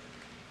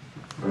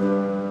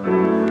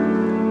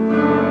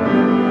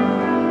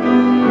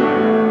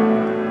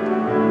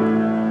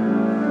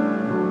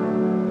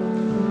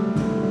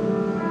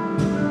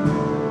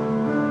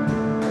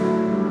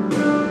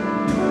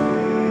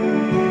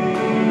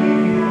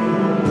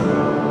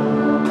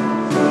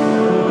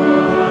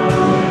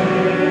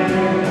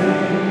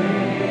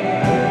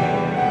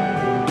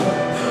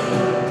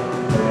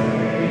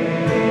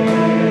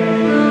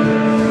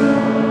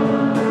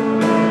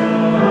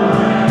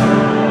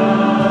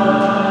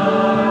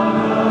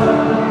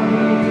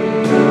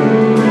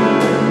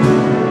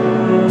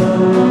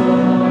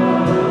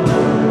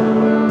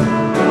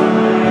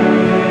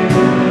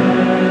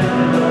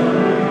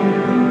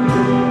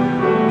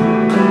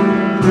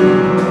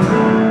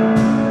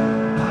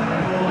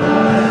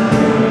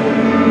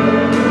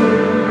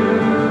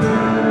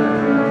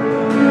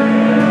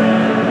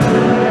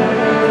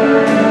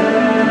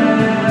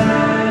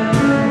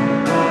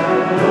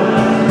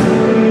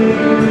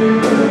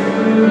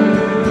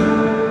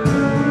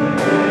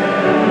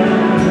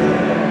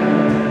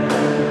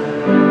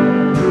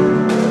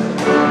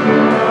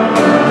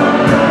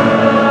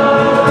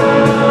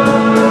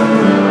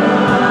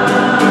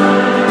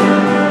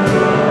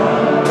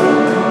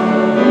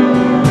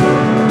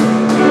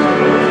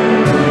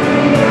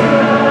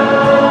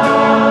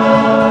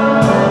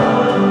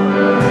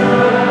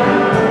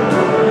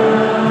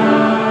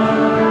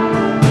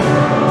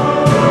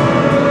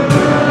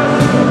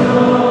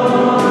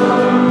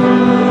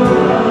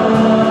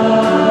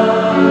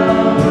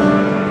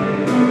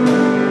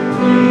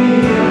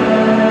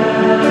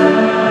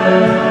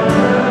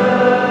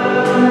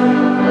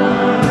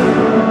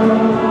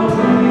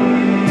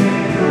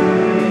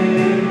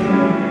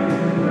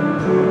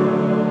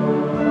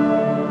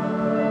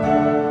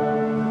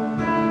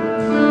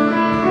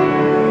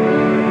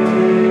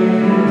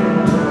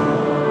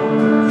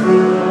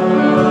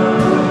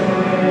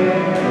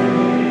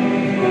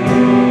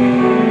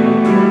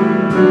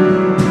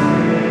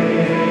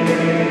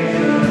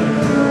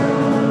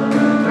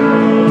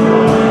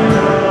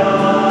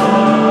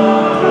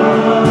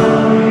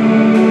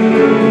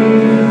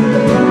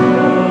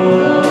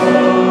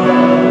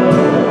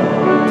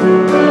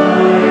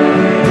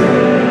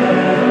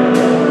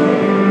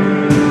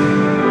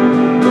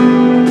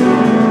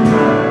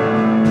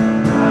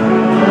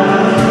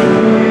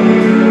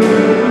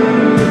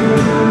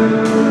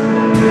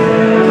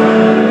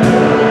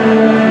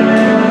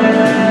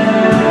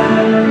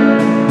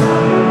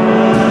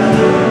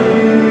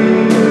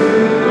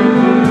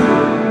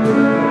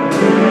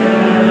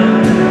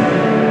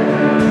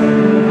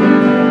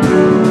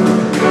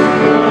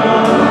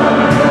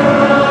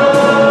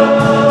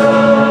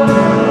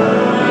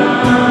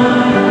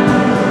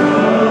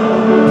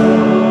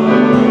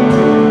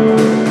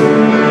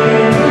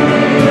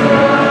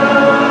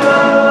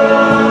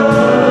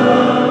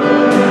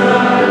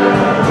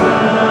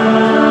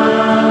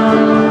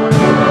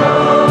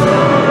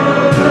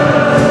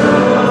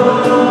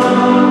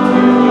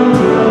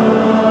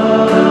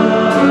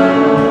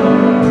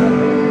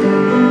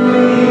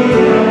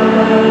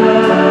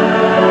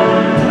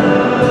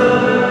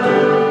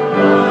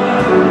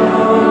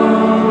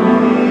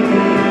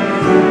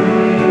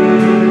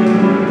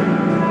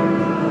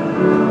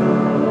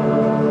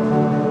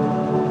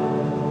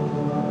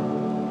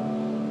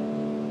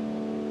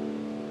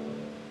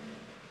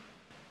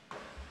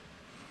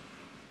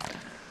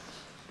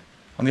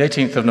 On the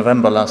 18th of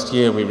November last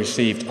year, we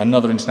received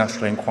another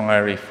international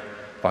inquiry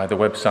via the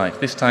website,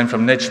 this time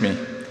from Necmi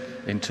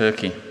in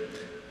Turkey.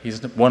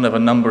 He's one of a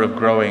number of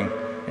growing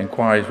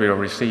inquiries we are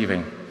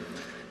receiving.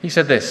 He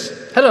said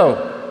this: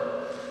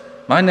 "Hello,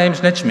 my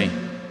name's Necmi.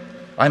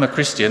 I'm a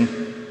Christian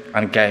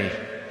and gay.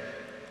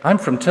 I'm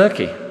from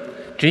Turkey.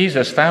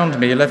 Jesus found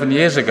me 11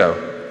 years ago.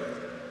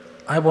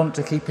 I want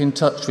to keep in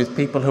touch with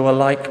people who are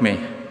like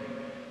me.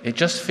 It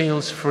just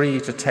feels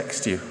free to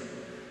text you.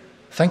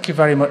 Thank you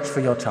very much for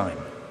your time."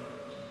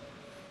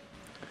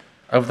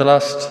 Over the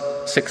last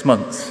 6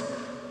 months,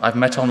 I've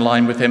met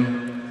online with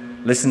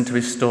him, listened to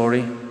his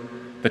story,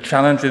 the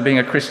challenge with being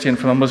a Christian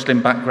from a Muslim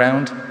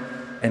background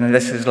in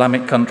this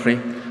Islamic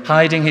country,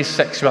 hiding his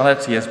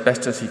sexuality as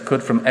best as he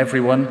could from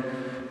everyone,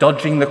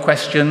 dodging the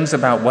questions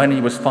about when he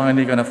was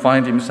finally going to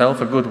find himself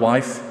a good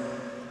wife,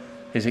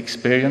 his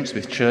experience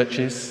with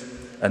churches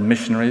and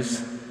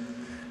missionaries,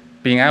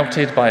 being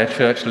outed by a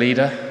church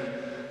leader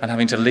and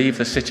having to leave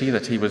the city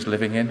that he was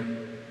living in.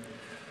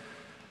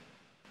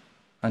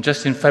 And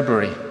just in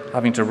February,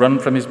 having to run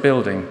from his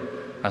building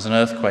as an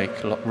earthquake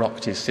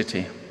rocked his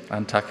city,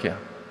 Antakya,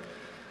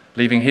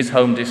 leaving his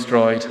home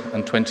destroyed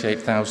and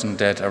 28,000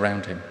 dead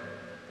around him.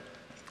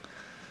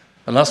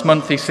 And last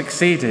month he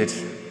succeeded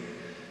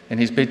in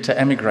his bid to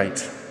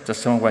emigrate to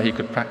somewhere where he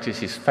could practice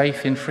his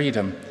faith in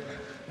freedom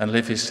and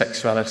live his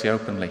sexuality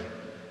openly.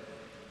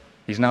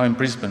 He's now in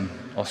Brisbane,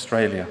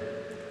 Australia,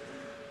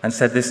 and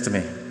said this to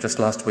me just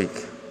last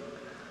week: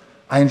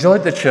 "I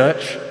enjoyed the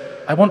church.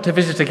 I want to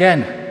visit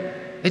again.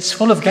 It's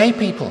full of gay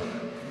people.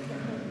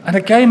 And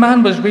a gay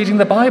man was reading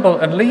the Bible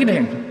and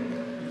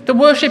leading. The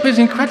worship is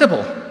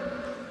incredible.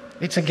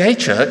 It's a gay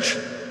church,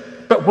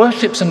 but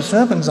worships and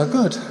sermons are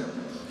good."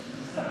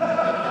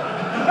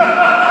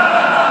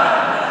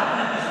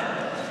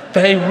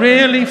 They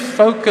really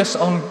focus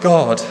on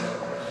God.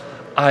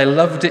 I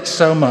loved it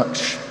so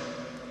much.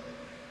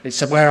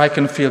 It's where I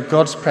can feel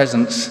God's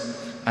presence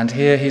and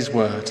hear his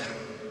word.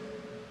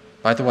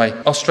 By the way,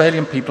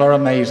 Australian people are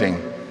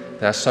amazing.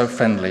 They are so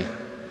friendly.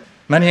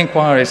 Many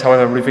inquiries,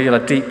 however, reveal a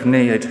deep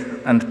need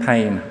and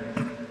pain.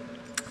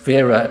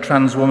 Vera, a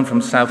trans woman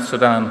from South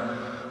Sudan,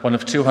 one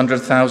of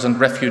 200,000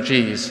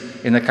 refugees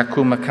in the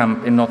Kakuma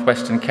camp in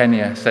northwestern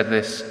Kenya, said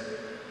this: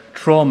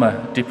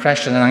 "Trauma,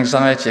 depression and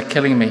anxiety are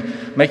killing me,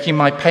 making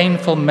my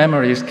painful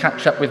memories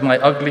catch up with my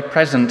ugly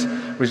present,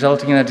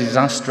 resulting in a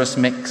disastrous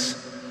mix.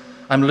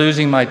 I'm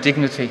losing my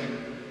dignity,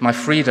 my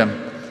freedom,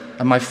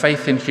 and my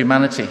faith in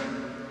humanity.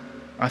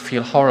 I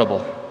feel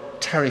horrible,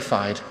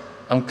 terrified,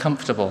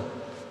 uncomfortable,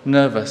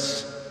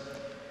 nervous,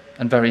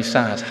 and very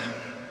sad."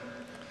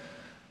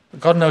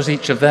 God knows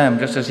each of them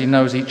just as he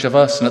knows each of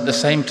us, and at the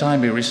same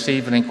time we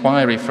receive an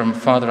inquiry from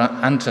Father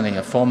Anthony,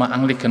 a former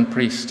Anglican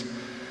priest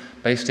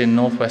based in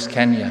northwest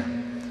Kenya,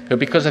 who,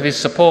 because of his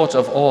support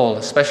of all,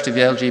 especially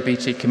the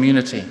LGBT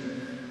community,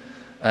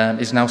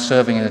 is now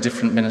serving in a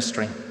different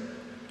ministry.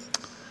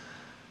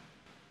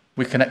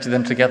 We connected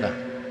them together,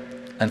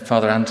 and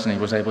Father Anthony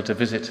was able to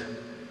visit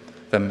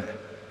them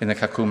in the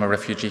Kakuma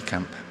refugee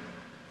camp.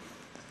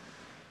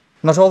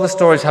 Not all the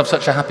stories have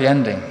such a happy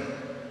ending,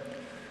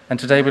 and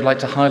today we'd like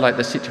to highlight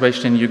the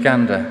situation in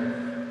Uganda,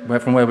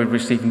 from where we've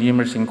received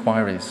numerous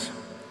inquiries.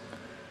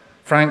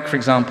 Frank, for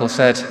example,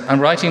 said, "I'm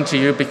writing to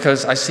you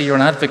because I see you're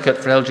an advocate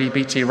for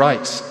LGBT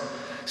rights,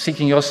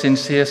 seeking your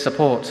sincere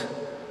support.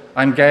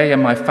 I'm gay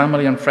and my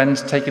family and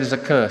friends take it as a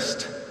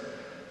curse.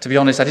 To be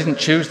honest, I didn't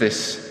choose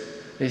this.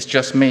 It's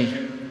just me.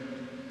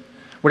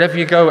 Wherever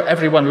you go,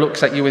 everyone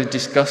looks at you with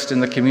disgust in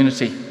the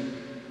community.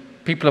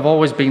 People have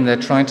always been there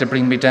trying to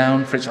bring me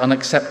down, for it's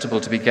unacceptable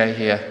to be gay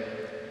here.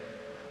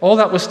 All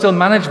that was still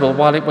manageable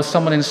while it was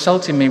someone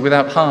insulting me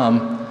without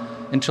harm,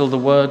 until the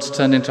words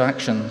turned into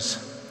actions.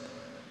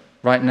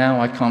 Right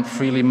now, I can't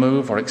freely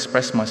move or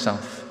express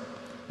myself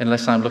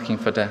unless I'm looking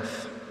for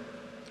death."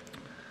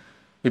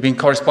 We've been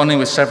corresponding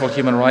with several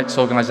human rights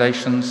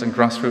organisations and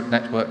grassroots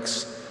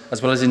networks,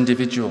 as well as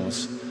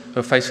individuals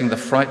who are facing the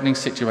frightening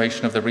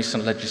situation of the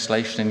recent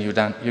legislation in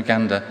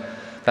Uganda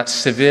that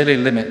severely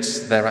limits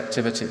their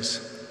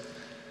activities.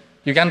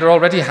 Uganda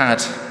already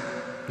had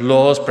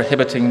laws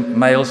prohibiting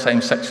male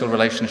same-sexual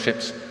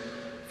relationships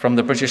from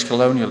the British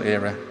colonial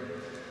era,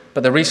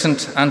 but the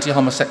recent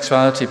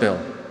anti-homosexuality bill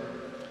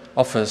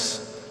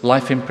offers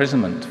life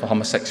imprisonment for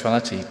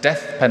homosexuality,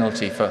 death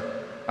penalty for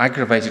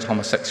aggravated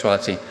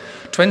homosexuality,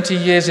 20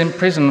 years in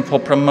prison for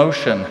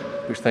promotion,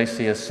 which they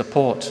see as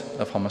support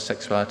of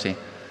homosexuality,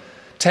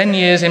 10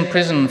 years in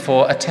prison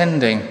for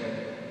attending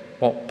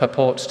what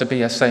purports to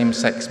be a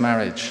same-sex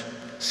marriage,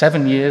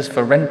 7 years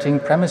for renting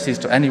premises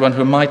to anyone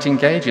who might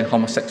engage in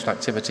homosexual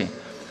activity,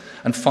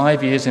 and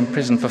 5 years in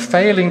prison for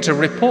failing to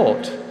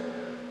report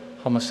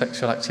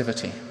homosexual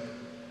activity,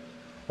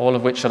 all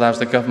of which allows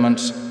the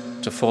government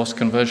to force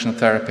conversion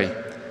therapy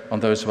on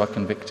those who are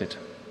convicted.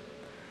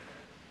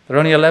 There are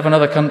only 11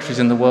 other countries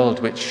in the world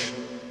which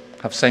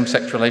have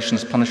same-sex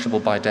relations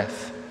punishable by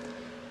death,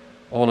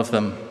 all of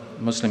them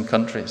Muslim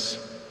countries.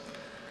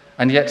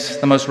 And yet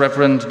the Most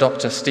Reverend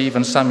Dr.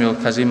 Stephen Samuel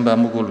Kazimba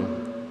Mugulu,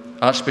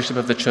 Archbishop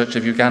of the Church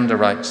of Uganda,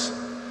 writes,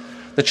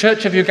 The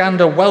Church of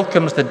Uganda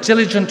welcomes the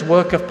diligent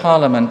work of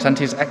Parliament and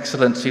His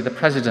Excellency the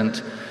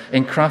President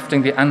in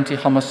crafting the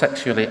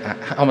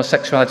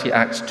Anti-Homosexuality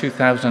Act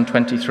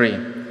 2023.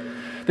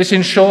 This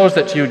ensures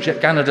that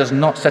Uganda does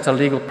not set a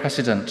legal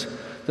precedent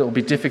that will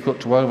be difficult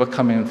to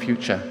overcome in the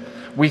future.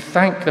 We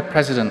thank the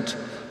President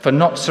for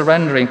not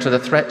surrendering to the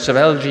threats of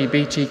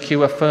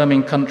LGBTQ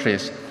affirming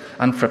countries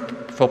and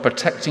for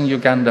protecting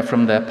Uganda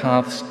from their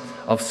paths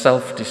of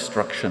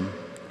self-destruction.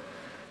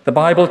 The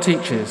Bible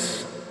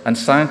teaches, and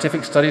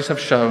scientific studies have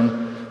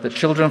shown, that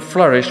children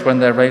flourish when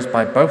they're raised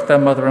by both their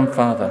mother and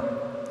father.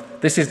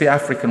 This is the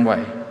African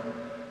way,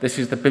 this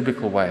is the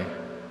biblical way,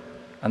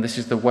 and this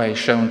is the way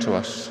shown to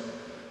us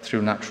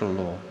through natural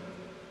law.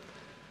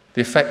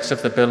 The effects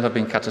of the bill have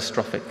been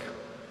catastrophic.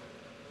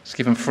 It's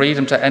given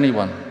freedom to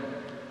anyone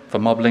for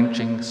mob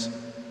lynchings,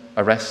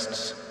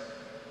 arrests.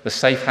 The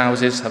safe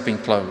houses have been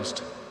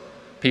closed.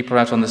 People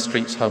are out on the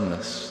streets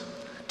homeless.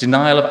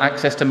 Denial of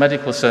access to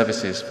medical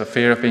services for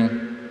fear of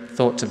being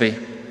thought to be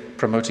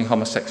promoting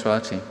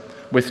homosexuality.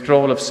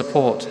 Withdrawal of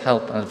support,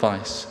 help and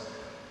advice.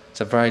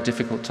 It's a very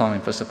difficult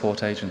time for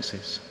support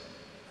agencies.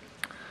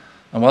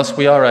 And whilst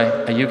we are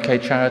a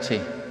UK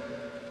charity,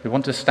 we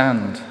want to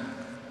stand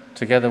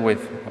together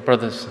with our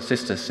brothers,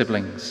 sisters,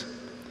 siblings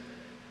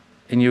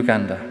in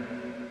Uganda.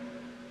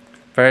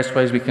 Various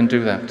ways we can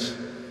do that.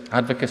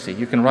 Advocacy.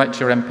 You can write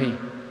to your MP.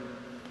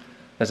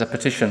 There's a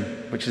petition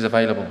which is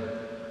available.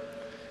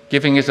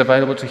 Giving is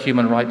available to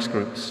human rights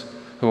groups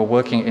who are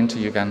working into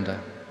Uganda.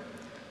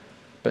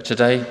 But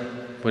today,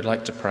 we'd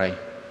like to pray.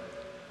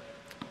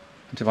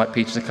 And to invite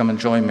Peter to come and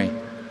join me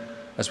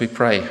as we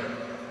pray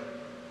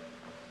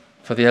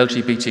for the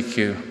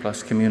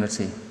LGBTQ+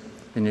 community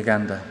in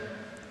Uganda.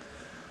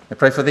 We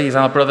pray for these,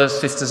 our brothers,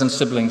 sisters and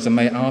siblings, and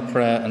may our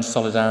prayer and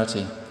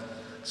solidarity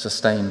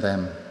sustain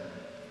them.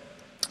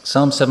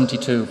 Psalm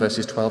 72,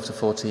 verses 12 to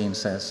 14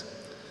 says,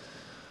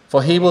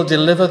 "For he will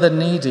deliver the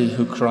needy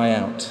who cry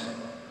out,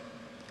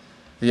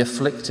 the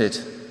afflicted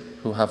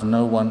who have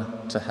no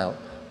one to help.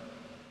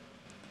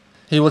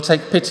 He will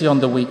take pity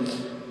on the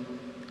weak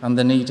and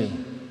the needy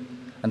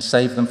and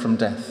save them from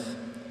death.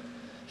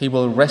 He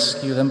will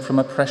rescue them from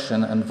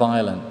oppression and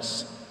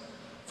violence,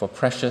 for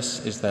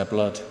precious is their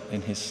blood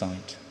in his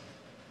sight."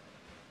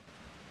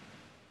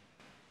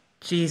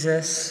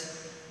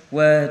 Jesus,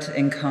 Word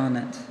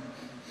incarnate,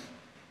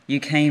 you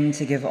came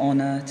to give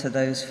honour to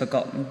those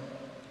forgotten,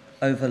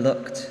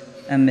 overlooked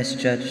and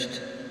misjudged,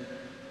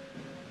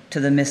 to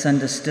the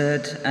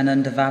misunderstood and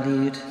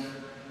undervalued,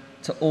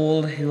 to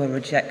all who are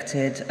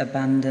rejected,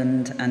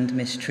 abandoned and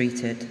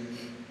mistreated.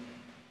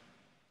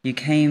 You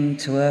came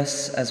to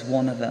us as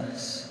one of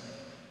us,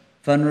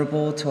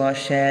 vulnerable to our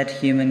shared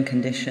human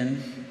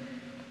condition,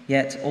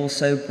 yet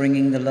also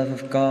bringing the love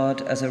of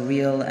God as a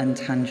real and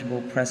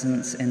tangible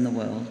presence in the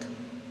world.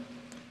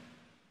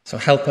 So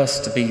help us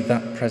to be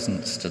that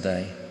presence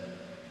today.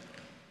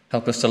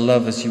 Help us to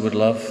love as you would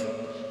love,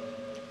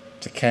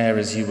 to care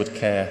as you would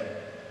care,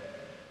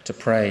 to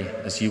pray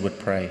as you would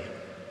pray.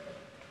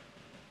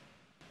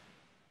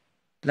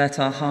 Let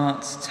our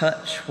hearts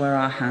touch where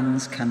our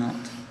hands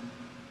cannot.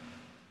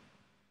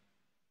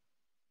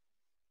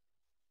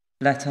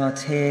 Let our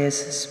tears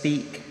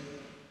speak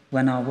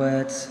when our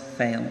words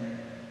fail.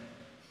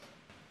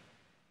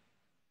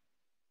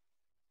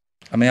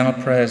 And may our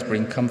prayers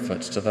bring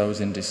comfort to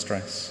those in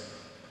distress.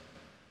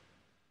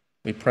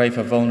 We pray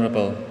for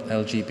vulnerable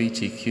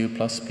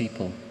LGBTQ+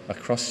 people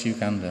across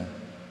Uganda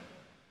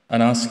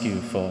and ask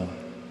you for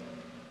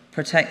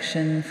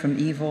protection from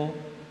evil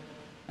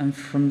and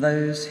from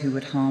those who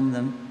would harm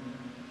them,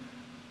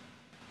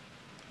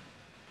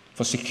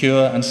 for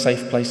secure and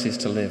safe places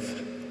to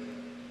live,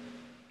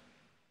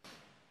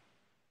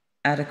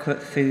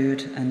 adequate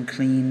food and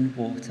clean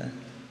water,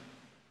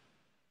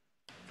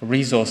 for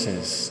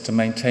resources to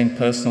maintain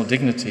personal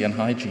dignity and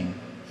hygiene,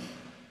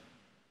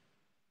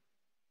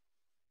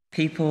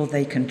 people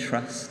they can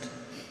trust,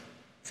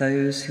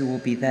 those who will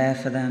be there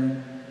for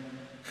them,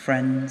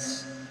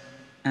 friends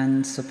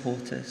and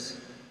supporters,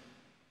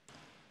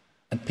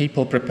 and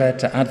people prepared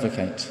to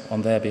advocate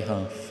on their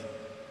behalf.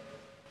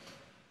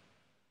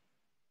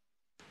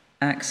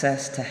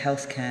 Access to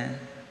healthcare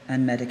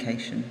and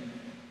medication,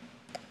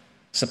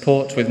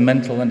 support with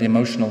mental and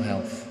emotional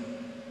health,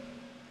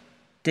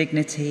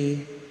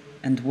 dignity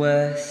and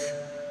worth,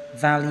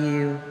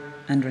 value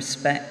and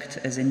respect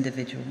as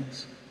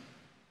individuals,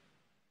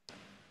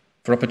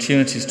 for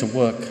opportunities to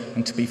work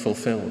and to be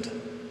fulfilled,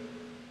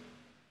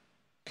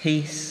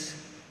 peace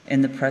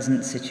in the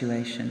present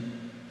situation,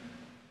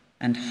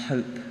 and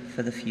hope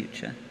for the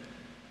future.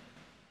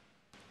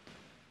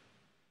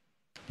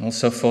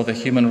 Also for the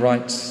human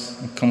rights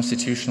and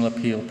constitutional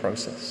appeal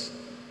process,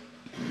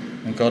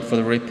 and God, for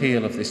the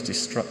repeal of this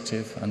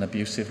destructive and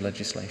abusive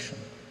legislation.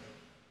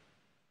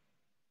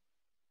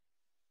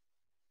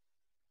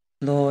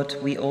 Lord,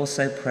 we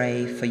also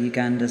pray for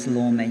Uganda's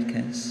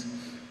lawmakers,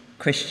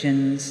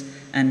 Christians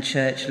and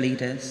church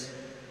leaders.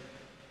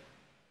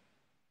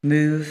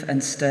 Move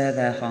and stir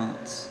their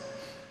hearts.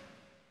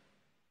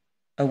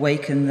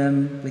 Awaken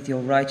them with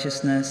your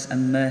righteousness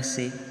and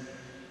mercy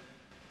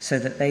so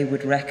that they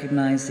would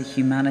recognize the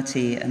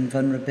humanity and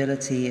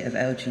vulnerability of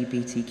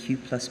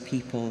LGBTQ+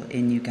 people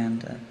in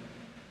Uganda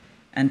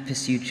and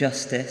pursue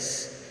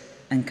justice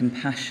and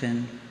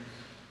compassion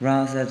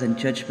rather than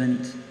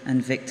judgment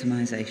and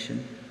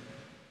victimization.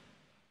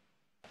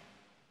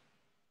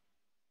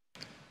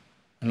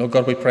 And Lord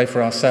God, we pray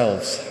for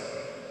ourselves.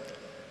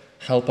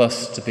 Help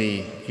us to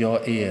be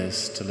your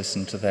ears to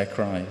listen to their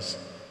cries.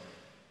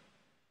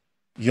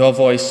 Your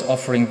voice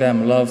offering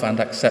them love and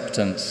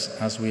acceptance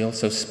as we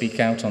also speak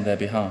out on their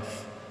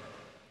behalf.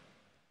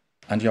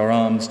 And your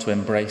arms to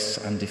embrace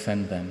and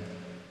defend them.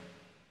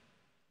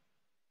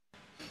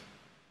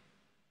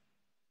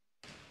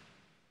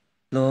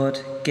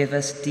 Lord, give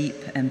us deep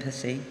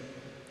empathy,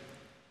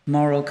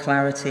 moral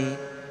clarity,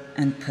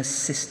 and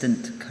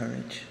persistent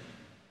courage.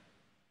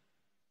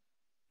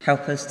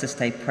 Help us to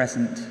stay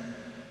present,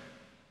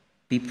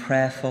 be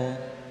prayerful,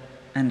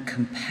 and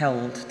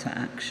compelled to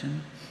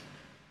action,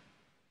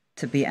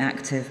 to be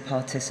active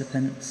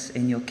participants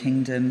in your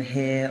kingdom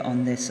here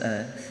on this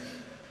earth.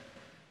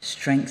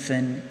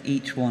 Strengthen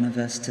each one of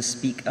us to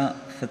speak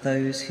up for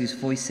those whose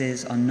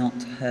voices are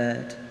not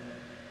heard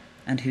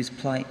and whose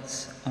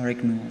plights are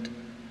ignored.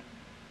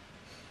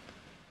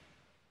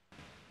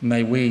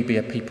 May we be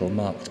a people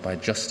marked by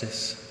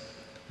justice,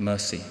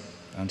 mercy,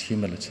 and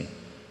humility.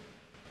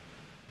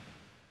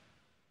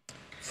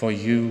 For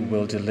you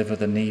will deliver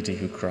the needy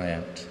who cry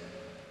out,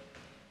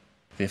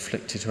 the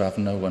afflicted who have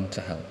no one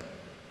to help.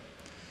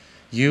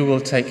 You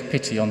will take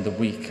pity on the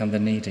weak and the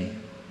needy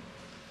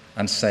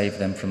and save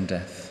them from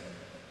death.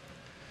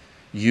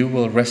 You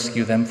will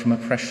rescue them from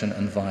oppression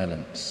and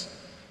violence,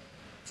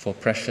 for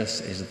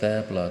precious is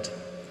their blood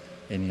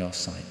in your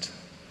sight.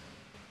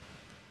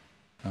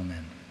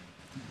 Amen.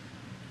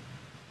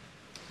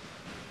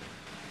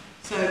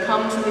 So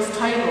come to this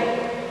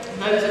table,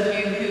 those of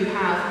you who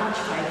have much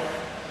faith,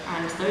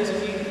 and those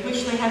of you who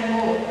wish they had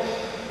more,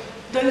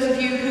 those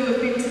of you who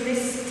have been to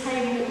this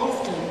table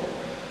often,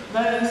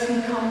 those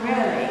who come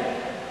rarely,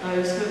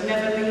 those who have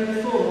never been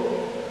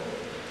before.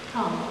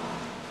 Come.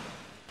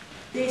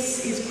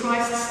 This is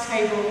Christ's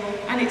table,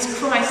 and it's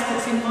Christ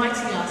that's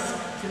inviting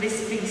us to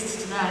this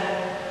feast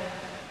today.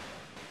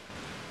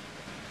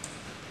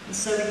 And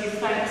so we give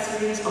thanks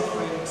for these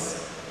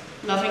offerings.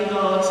 Loving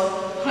God,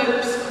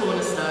 hope's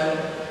cornerstone,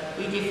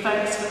 we give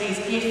thanks for these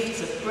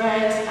gifts of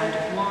bread and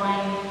of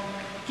wine,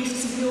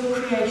 gifts of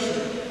your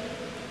creation.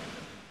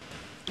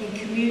 In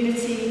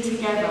community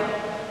together,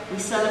 we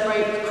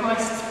celebrate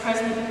Christ's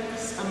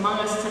presence among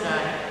us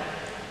today,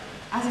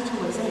 as it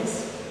always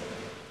is.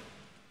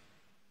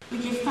 We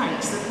give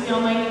thanks that we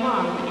are made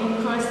one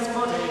in Christ's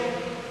body,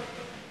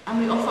 and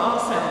we offer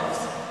ourselves,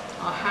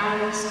 our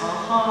hands, our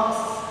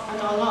hearts,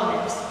 and our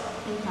lives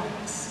in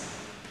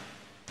thanks.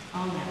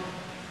 Amen.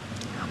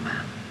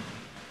 Amen.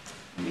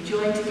 And we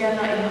join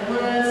together in the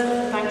words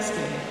of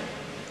thanksgiving.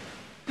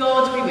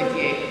 God be with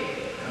you.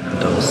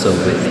 And also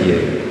with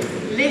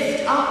you.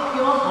 Lift up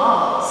your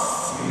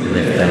hearts. We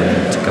lift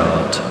them to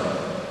God.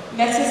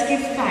 Let us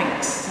give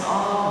thanks to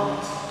our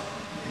God.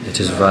 It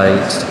is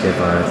right to give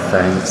our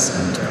thanks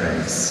and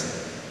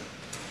praise.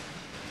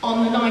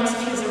 On the night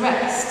of his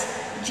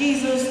arrest,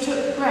 Jesus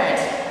took bread,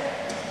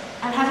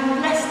 and having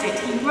blessed it,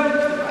 he broke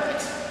the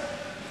bread,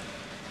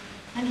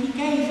 and he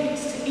gave it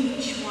to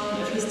each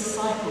one of his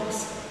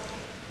disciples.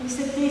 And he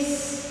said,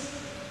 "This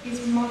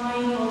is my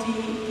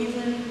body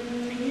given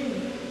for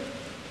you."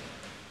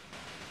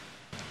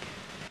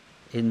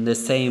 In the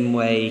same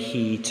way,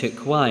 he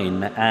took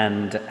wine,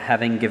 and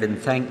having given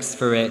thanks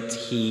for it,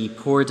 he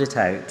poured it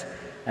out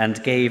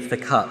and gave the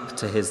cup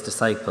to his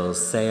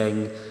disciples,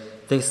 saying,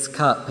 "This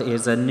cup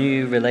is a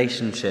new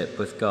relationship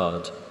with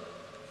God.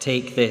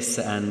 Take this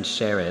and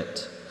share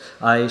it.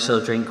 I shall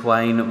drink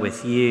wine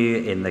with you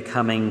in the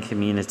coming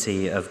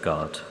community of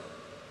God."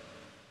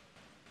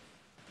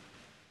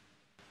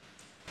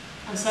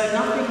 And so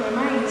nothing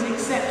remains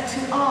except to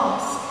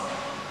ask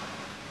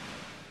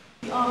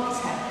the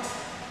architect,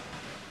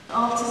 the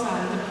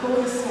artisan, the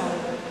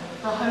cornerstone,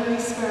 the Holy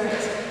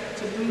Spirit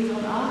to breathe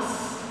on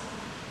us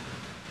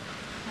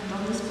and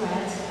on this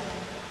bread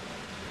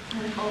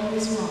and on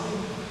this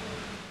wine,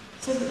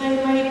 so that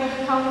they may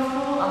become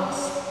for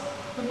us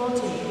the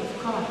body of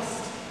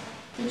Christ,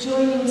 the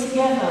joining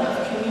together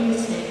of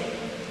community,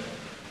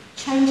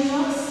 changing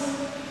us,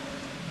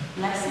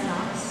 blessing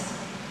us,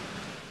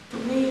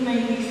 that we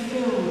may be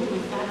filled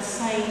with that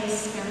same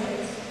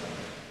Spirit,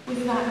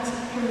 with that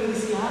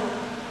parousia,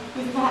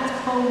 with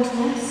that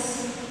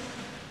boldness,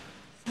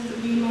 so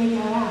that we may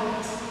go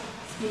out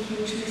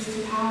speaking truth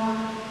to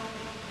power,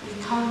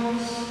 with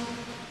courage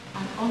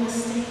and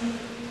honesty.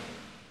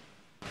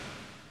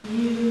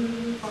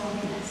 You are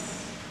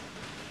blessed.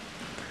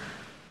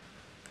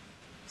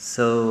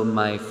 So,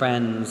 my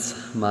friends,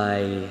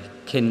 my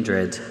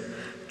kindred,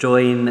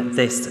 join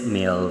this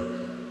meal,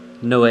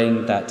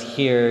 knowing that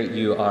here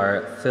you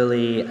are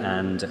fully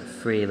and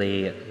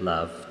freely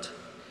loved.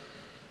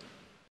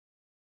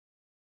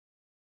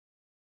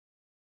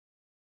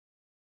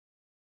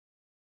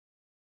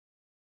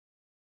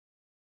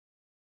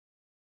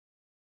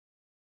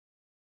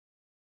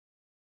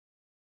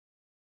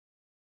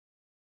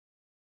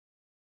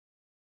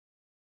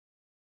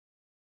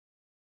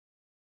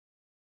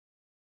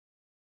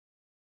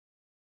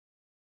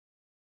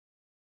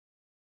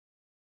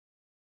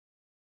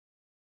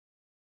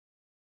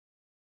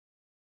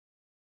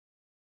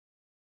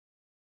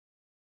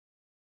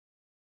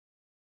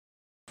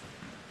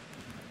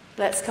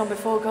 Let's come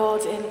before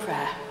God in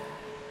prayer.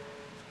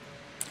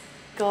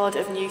 God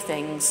of new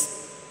things,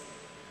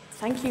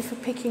 thank you for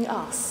picking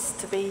us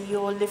to be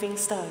your living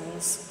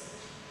stones,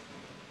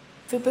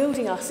 for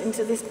building us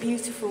into this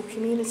beautiful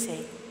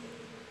community.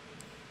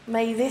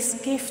 May this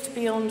gift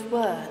beyond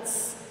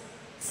words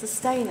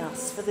sustain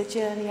us for the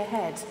journey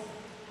ahead,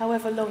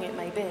 however long it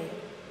may be.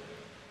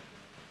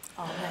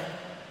 Amen.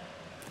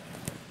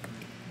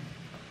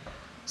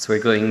 So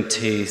we're going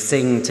to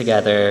sing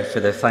together for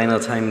the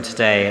final time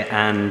today,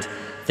 and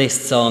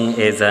this song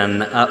is an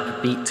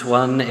upbeat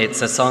one.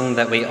 It's a song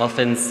that we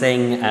often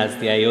sing as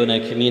the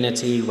Iona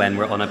community when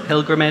we're on a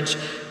pilgrimage,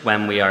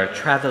 when we are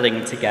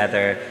travelling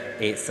together.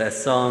 It's a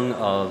song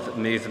of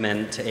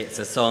movement. It's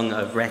a song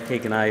of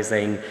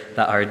recognising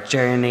that our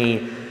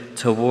journey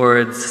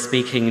towards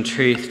speaking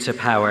truth to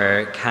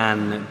power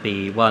can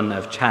be one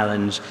of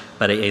challenge,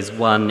 but it is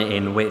one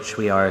in which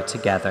we are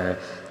together.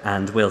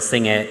 And we'll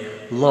sing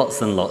it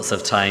lots and lots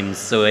of times.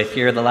 So if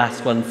you're the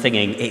last one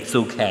singing, it's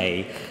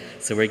okay.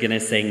 So we're going to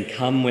sing,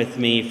 "Come with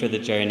me, for the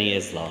journey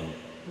is long."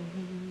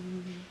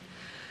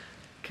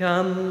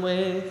 Come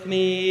with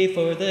me,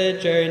 for the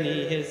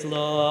journey is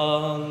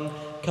long.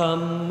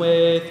 Come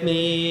with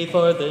me,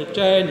 for the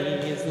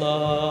journey is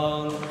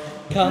long.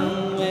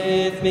 Come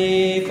with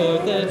me, for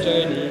the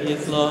journey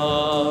is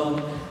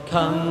long.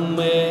 Come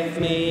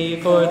with me,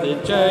 for the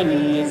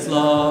journey is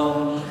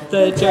long.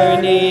 The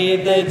journey,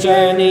 the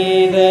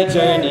journey, the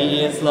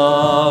journey is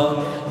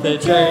long. The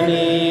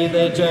journey,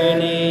 the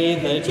journey,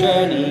 the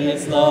journey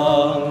is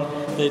long.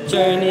 The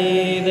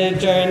journey, the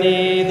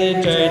journey,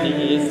 the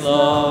journey is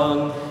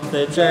long.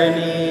 The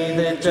journey,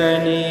 the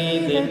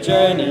journey, the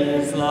journey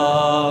is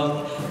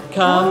long.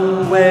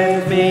 Come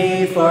with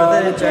me, for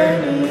the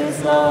journey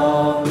is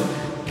long.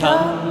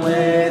 Come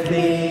with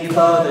me,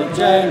 for the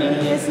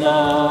journey is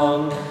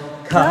long.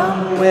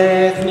 Come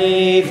with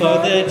me, for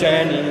the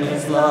journey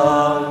is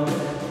long.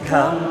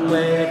 Come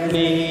with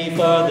me,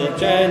 for the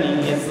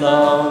journey is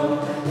long.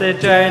 The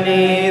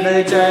journey,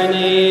 the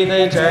journey,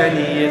 the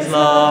journey is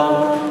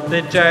long.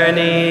 The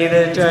journey,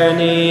 the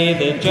journey,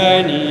 the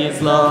journey is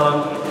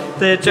long.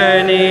 The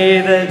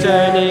journey, the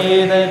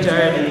journey, the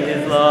journey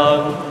is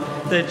long.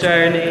 The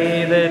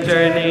journey, the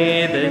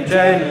journey, the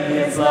journey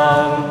is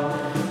long.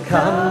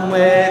 Come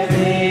with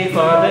me,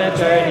 for the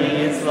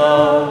journey is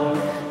long.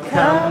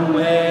 Come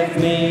with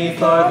me,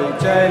 for the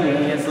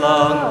journey is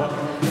long.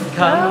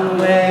 Come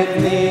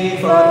with me,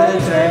 for the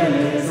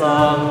journey is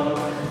long.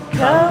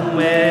 Come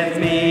with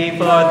me,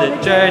 for the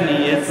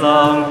journey is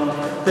long.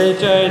 The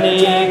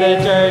journey, the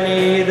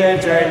journey, the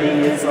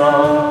journey is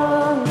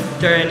long.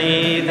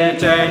 Journey, the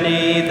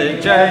journey,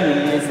 the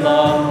journey is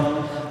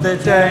long. The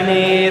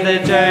journey, the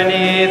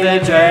journey, the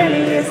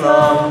journey is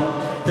long.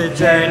 The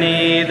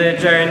journey, the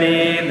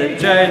journey, the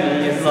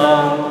journey is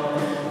long.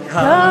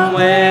 Come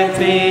with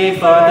me,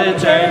 for the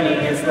journey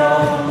is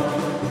long.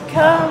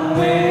 Come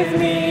with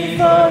me,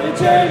 for the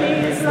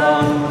journey is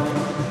long.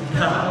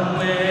 Come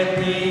with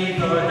me,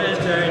 for the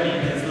journey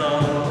is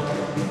long.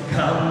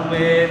 Come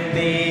with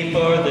me,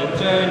 for the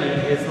journey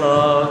is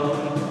long.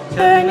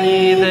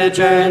 Journey, the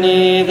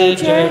journey, the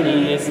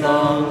journey is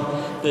long.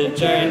 The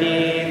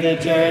journey, the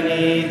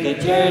journey, the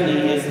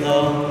journey is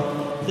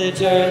long. The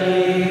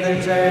journey, the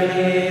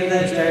journey,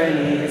 the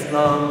journey is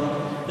long.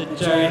 The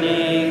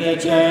journey, the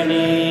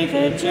journey,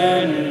 the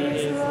journey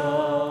is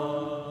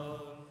long.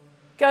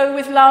 Go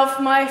with love,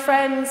 my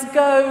friends,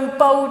 go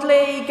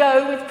boldly,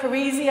 go with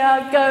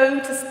Parisia, go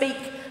to speak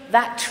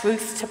that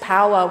truth to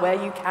power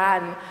where you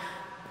can.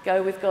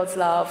 Go with God's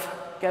love,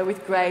 go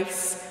with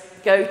grace,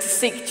 go to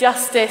seek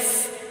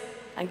justice,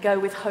 and go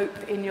with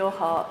hope in your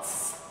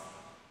hearts.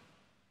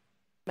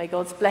 May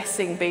God's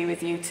blessing be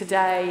with you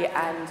today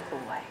and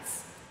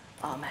always.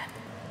 Amen.